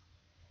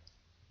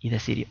y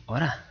decir,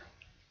 ahora,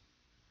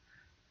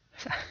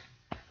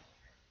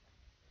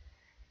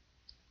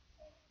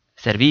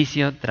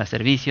 servicio tras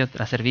servicio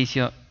tras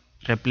servicio,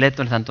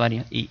 repleto el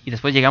santuario, y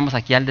después llegamos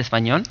aquí al de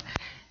español.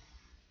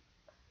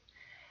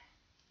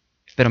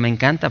 Pero me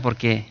encanta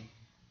porque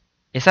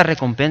esa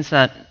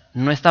recompensa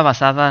no está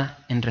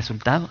basada en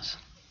resultados,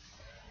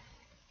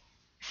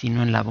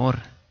 sino en labor.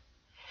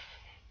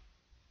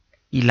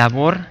 Y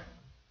labor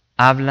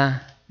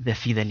habla de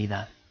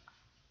fidelidad.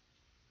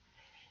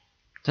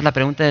 Entonces la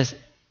pregunta es,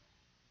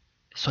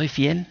 ¿soy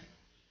fiel?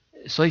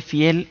 ¿Soy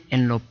fiel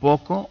en lo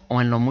poco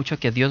o en lo mucho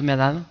que Dios me ha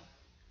dado?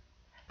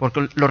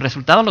 Porque los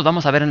resultados los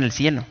vamos a ver en el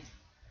cielo.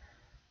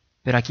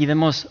 Pero aquí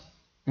vemos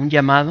un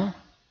llamado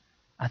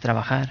a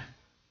trabajar,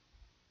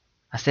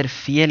 a ser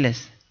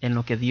fieles en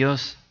lo que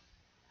Dios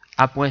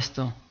ha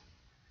puesto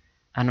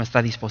a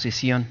nuestra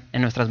disposición,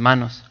 en nuestras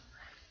manos.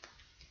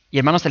 Y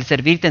hermanos, el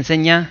servir te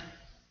enseña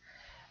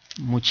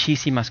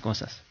muchísimas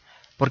cosas.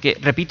 Porque,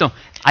 repito,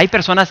 hay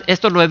personas,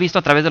 esto lo he visto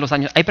a través de los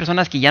años, hay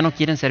personas que ya no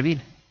quieren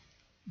servir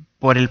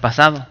por el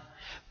pasado,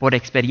 por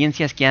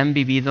experiencias que han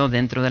vivido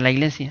dentro de la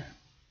iglesia.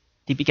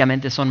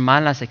 Típicamente son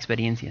malas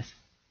experiencias.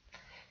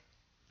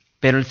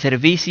 Pero el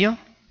servicio,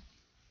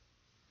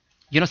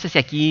 yo no sé si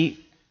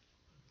aquí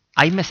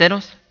hay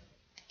meseros.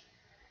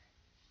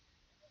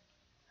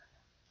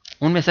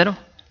 ¿Un mesero?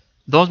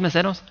 ¿2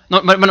 meseros?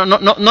 No, bueno,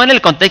 no en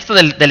el contexto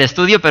del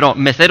estudio, pero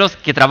meseros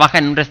que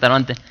trabajan en un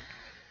restaurante.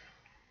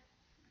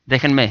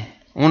 Déjenme,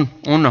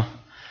 uno.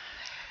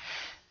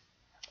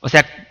 O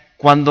sea,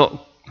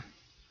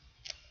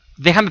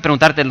 déjame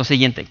preguntarte lo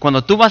siguiente.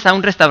 Cuando tú vas a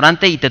un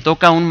restaurante y te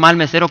toca un mal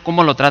mesero,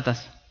 ¿cómo lo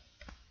tratas?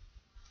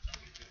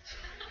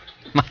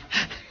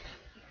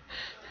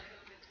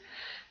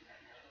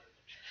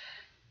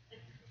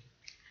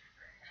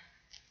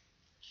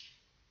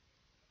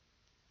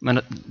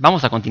 Bueno,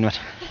 vamos a continuar.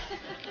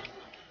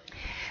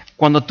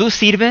 Cuando tú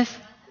sirves,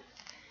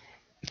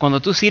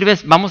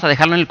 vamos a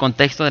dejarlo en el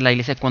contexto de la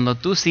iglesia. Cuando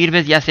tú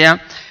sirves, ya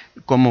sea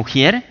como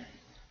mujer,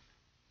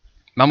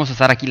 vamos a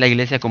usar aquí la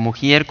iglesia como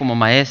mujer, como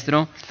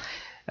maestro,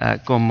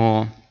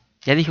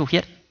 ¿ya dije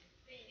mujer?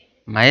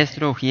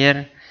 Maestro,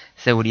 mujer,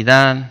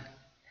 seguridad,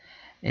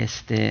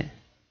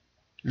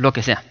 lo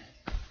que sea.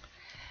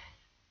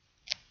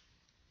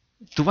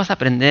 Tú vas a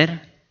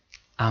aprender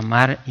a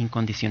amar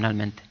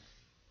incondicionalmente.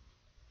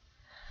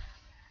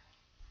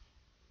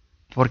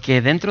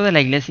 Porque dentro de la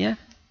iglesia,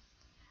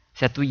 o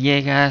sea, tú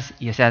llegas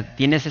y, o sea,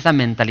 tienes esa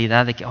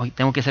mentalidad de que hoy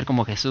tengo que ser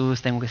como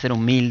Jesús, tengo que ser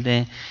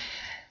humilde,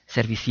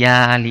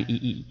 servicial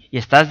y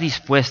estás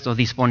dispuesto,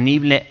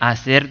 disponible a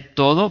hacer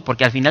todo,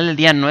 porque al final del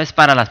día no es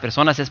para las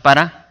personas, es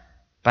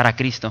para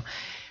Cristo.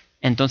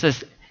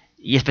 Entonces,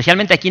 y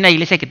especialmente aquí en la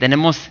iglesia que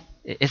tenemos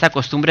esa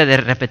costumbre de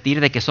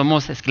repetir de que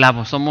somos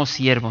esclavos, somos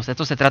siervos,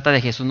 esto se trata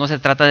de Jesús, no se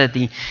trata de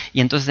ti.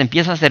 Y entonces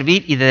empiezas a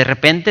servir y de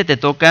repente te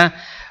toca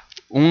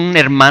un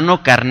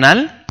hermano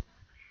carnal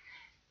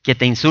que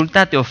te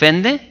insulta, te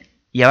ofende,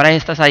 y ahora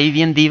estás ahí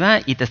bien diva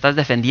y te estás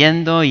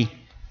defendiendo y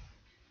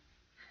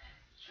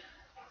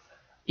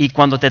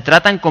cuando te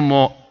tratan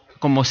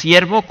como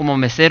siervo, como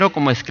mesero,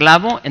 como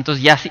esclavo,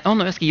 entonces ya sí,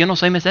 no, es que yo no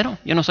soy mesero,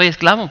 yo no soy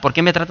esclavo, ¿por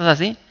qué me tratas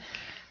así?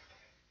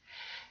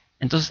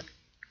 Entonces,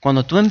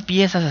 cuando tú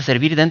empiezas a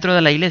servir dentro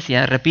de la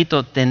iglesia,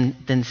 repito, te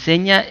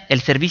enseña,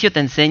 el servicio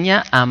te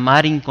enseña a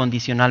amar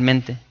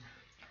incondicionalmente.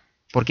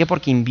 ¿Por qué?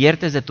 Porque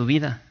inviertes de tu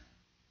vida.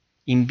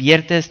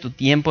 Inviertes tu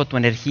tiempo, tu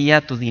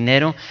energía, tu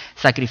dinero,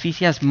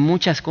 sacrificas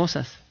muchas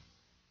cosas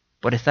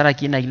por estar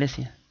aquí en la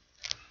iglesia.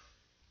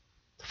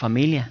 Tu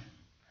familia.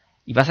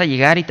 Y vas a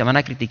llegar y te van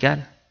a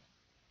criticar.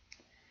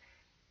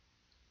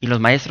 Y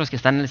los maestros que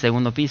están en el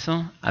segundo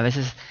piso, a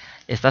veces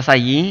estás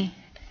allí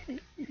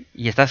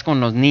y estás con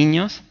los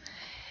niños,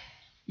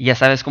 y ya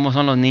sabes cómo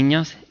son los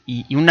niños,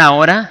 y una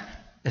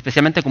hora,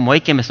 especialmente como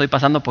hoy que me estoy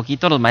pasando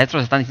poquito, los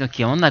maestros están diciendo,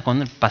 ¿qué onda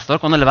con el pastor?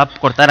 ¿Cuándo le va a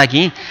cortar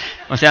aquí?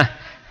 O sea,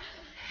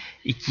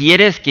 y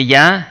quieres que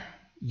ya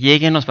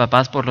lleguen los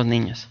papás por los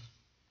niños.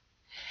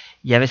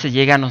 Y a veces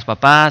llegan los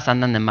papás,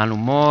 andan de mal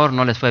humor,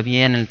 no les fue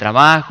bien el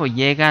trabajo,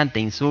 llegan, te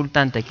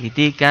insultan, te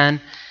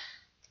critican,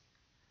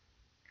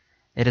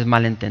 eres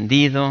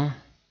malentendido,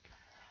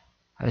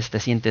 a veces te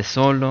sientes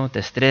solo, te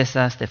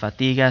estresas, te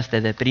fatigas,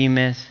 te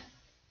deprimes.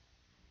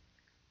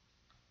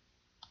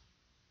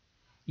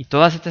 Y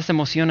todas estas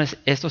emociones,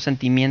 estos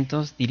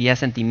sentimientos, diría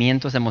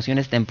sentimientos,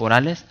 emociones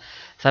temporales,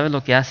 ¿sabes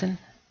lo que hacen?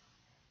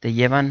 Te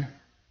llevan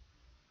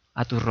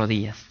a tus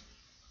rodillas.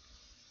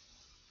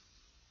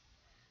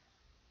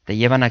 Te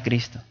llevan a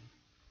Cristo.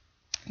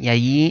 Y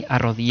allí,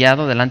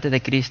 arrodillado delante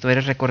de Cristo,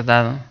 eres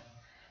recordado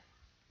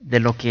de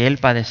lo que Él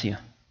padeció,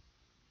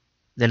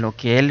 de lo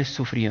que Él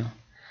sufrió,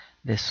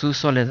 de su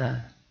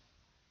soledad,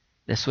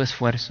 de su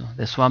esfuerzo,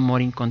 de su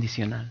amor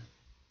incondicional.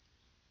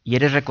 Y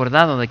eres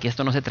recordado de que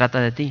esto no se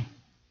trata de ti,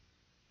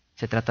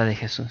 se trata de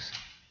Jesús.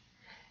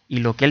 Y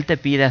lo que Él te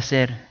pide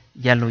hacer,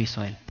 ya lo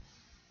hizo Él.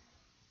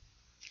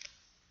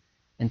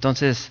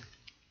 Entonces,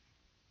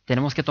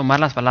 tenemos que tomar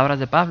las palabras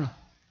de Pablo.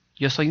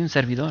 Yo soy un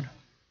servidor,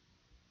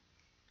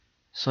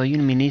 soy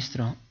un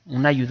ministro,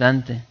 un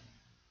ayudante,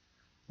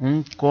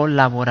 un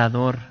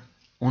colaborador,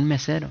 un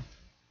mesero.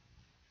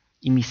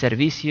 Y mi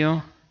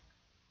servicio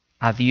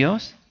a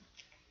Dios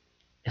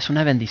es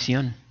una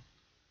bendición,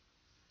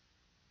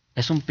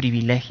 es un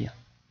privilegio.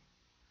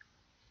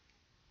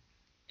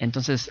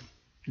 Entonces,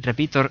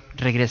 repito,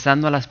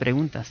 regresando a las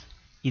preguntas,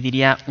 y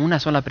diría una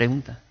sola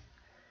pregunta.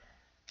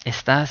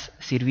 ¿Estás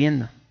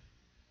sirviendo?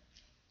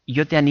 Y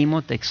yo te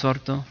animo, te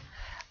exhorto,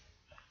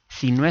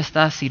 si no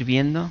estás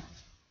sirviendo,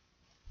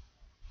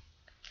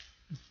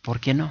 ¿por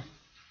qué no?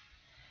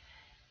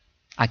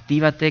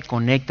 Actívate,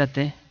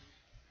 conéctate.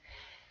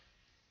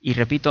 Y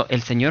repito,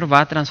 el Señor va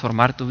a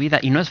transformar tu vida.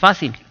 Y no es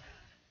fácil.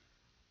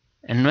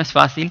 No es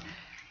fácil,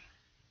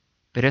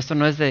 pero esto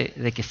no es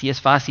de que si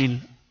es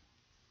fácil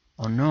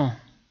o no.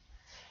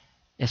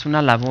 Es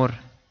una labor.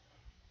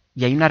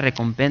 Y hay una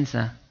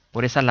recompensa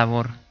por esa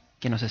labor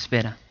que nos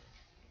espera.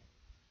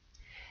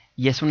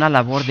 Y es una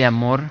labor de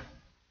amor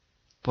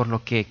por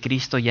lo que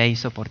Cristo ya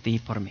hizo por ti y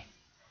por mí.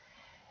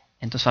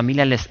 Entonces,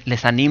 familia,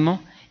 les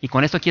animo. Y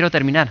con esto quiero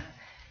terminar.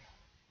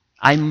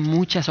 Hay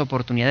muchas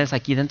oportunidades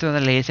aquí dentro de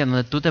la iglesia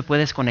donde tú te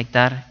puedes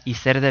conectar y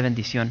ser de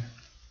bendición.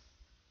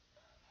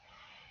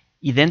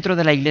 Y dentro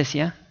de la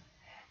iglesia,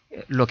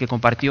 lo que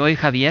compartió hoy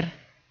Javier,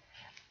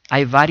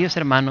 hay varios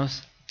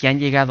hermanos que han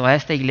llegado a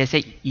esta iglesia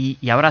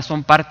y ahora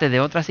son parte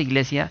de otras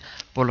iglesias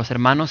por los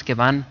hermanos que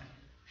van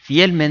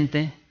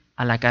fielmente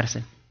a la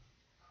cárcel.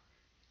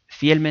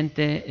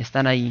 Fielmente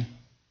están ahí.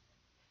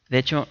 De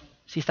hecho,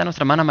 sí está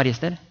nuestra hermana María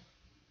Esther.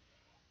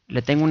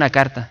 Le tengo una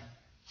carta.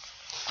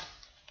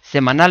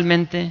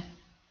 Semanalmente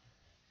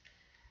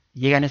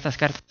llegan estas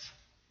cartas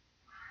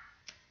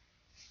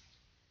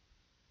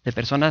de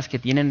personas que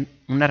tienen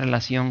una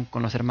relación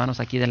con los hermanos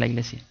aquí de la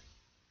iglesia.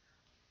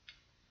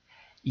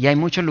 Y hay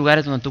muchos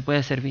lugares donde tú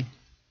puedes servir.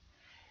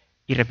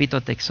 Y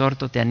repito, te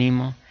exhorto, te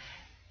animo.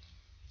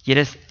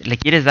 ¿Le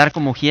quieres dar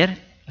como mujer?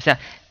 O sea,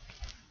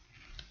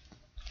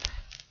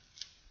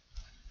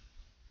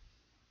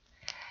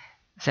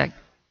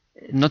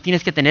 no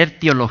tienes que tener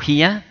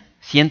teología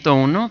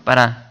 101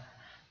 para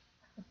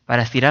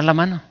estirar la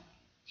mano.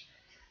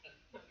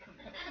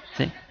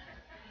 ¿Sí?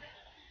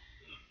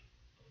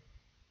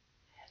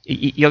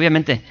 Y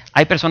obviamente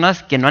hay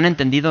personas que no han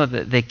entendido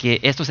de que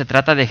esto se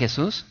trata de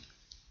Jesús.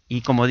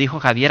 Y como dijo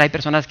Javier, hay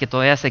personas que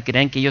todavía se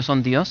creen que ellos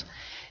son Dios.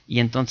 Y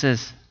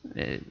entonces,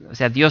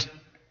 Dios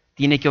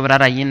tiene que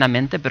obrar ahí en la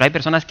mente. Pero hay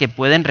personas que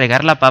pueden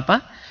regar la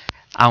papa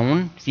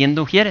aún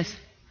siendo ujieres.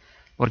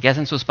 Porque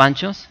hacen sus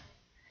panchos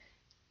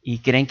y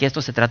creen que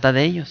esto se trata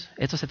de ellos.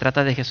 Esto se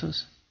trata de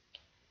Jesús.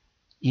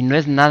 Y no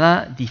es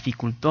nada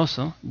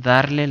dificultoso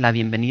darle la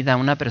bienvenida a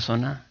una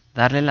persona,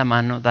 darle la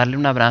mano, darle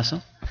un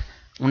abrazo,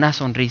 una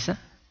sonrisa,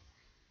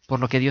 por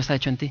lo que Dios ha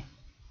hecho en ti.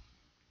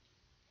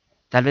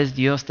 Tal vez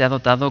Dios te ha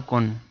dotado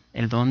con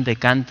el don de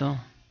canto,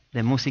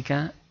 de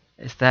música.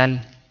 Está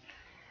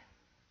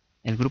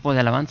el grupo de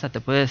alabanza, te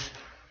puedes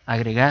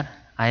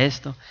agregar a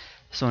esto.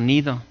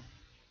 Sonido,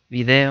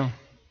 video,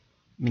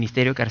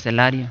 ministerio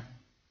carcelario,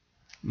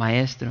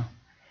 maestro.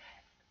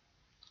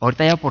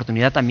 Ahorita hay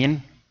oportunidad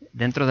también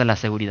dentro de la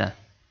seguridad.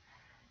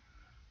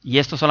 Y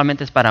esto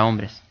solamente es para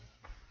hombres.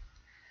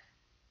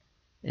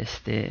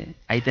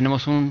 Ahí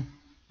tenemos un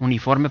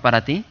uniforme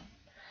para ti.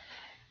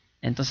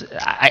 Entonces,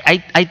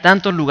 hay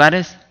tantos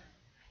lugares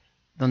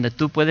donde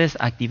tú puedes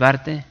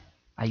activarte,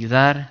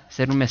 ayudar,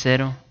 ser un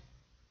mesero,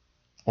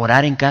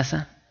 orar en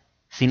casa.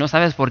 Si no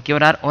sabes por qué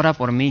orar, ora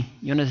por mí.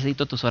 Yo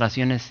necesito tus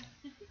oraciones.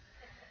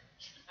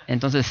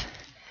 Entonces,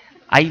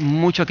 hay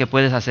mucho que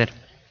puedes hacer.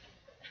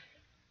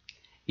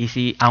 Y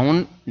si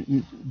aún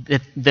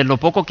de lo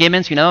poco que he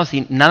mencionado,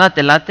 si nada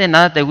te late,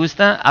 nada te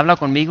gusta, habla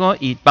conmigo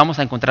y vamos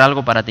a encontrar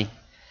algo para ti.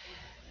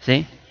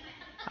 ¿Sí?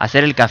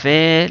 Hacer el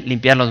café,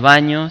 limpiar los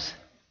baños.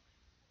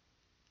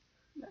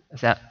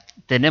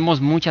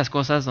 Tenemos muchas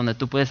cosas donde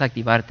tú puedes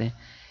activarte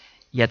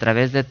y a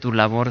través de tu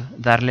labor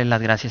darle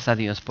las gracias a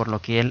Dios por lo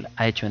que Él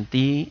ha hecho en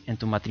ti, en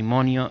tu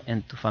matrimonio,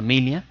 en tu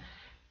familia.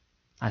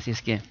 Así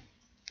es que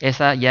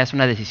esa ya es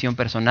una decisión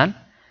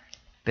personal,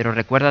 pero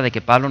recuerda de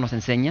que Pablo nos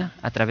enseña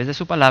a través de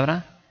su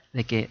palabra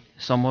de que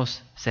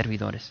somos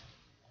servidores.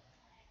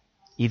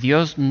 Y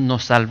Dios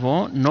nos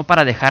salvó no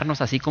para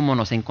dejarnos así como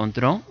nos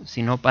encontró,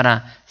 sino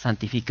para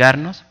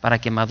santificarnos, para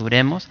que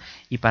maduremos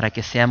y para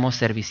que seamos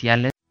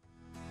serviciales.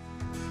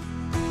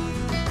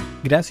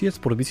 Gracias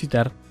por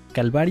visitar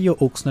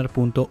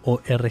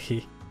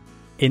calvariooxnard.org.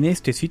 En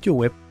este sitio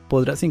web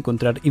podrás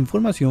encontrar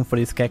información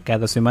fresca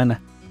cada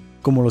semana,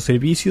 como los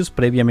servicios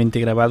previamente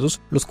grabados,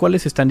 los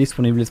cuales están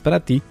disponibles para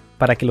ti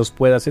para que los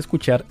puedas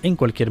escuchar en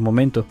cualquier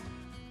momento.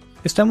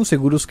 Estamos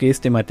seguros que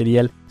este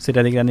material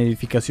será de gran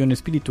edificación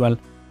espiritual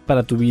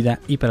para tu vida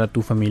y para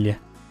tu familia.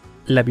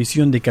 La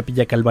visión de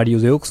Capilla Calvario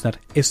de Oxnard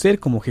es ser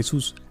como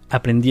Jesús,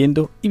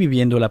 aprendiendo y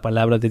viviendo la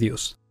palabra de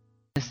Dios.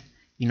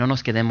 Y no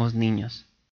nos quedemos niños.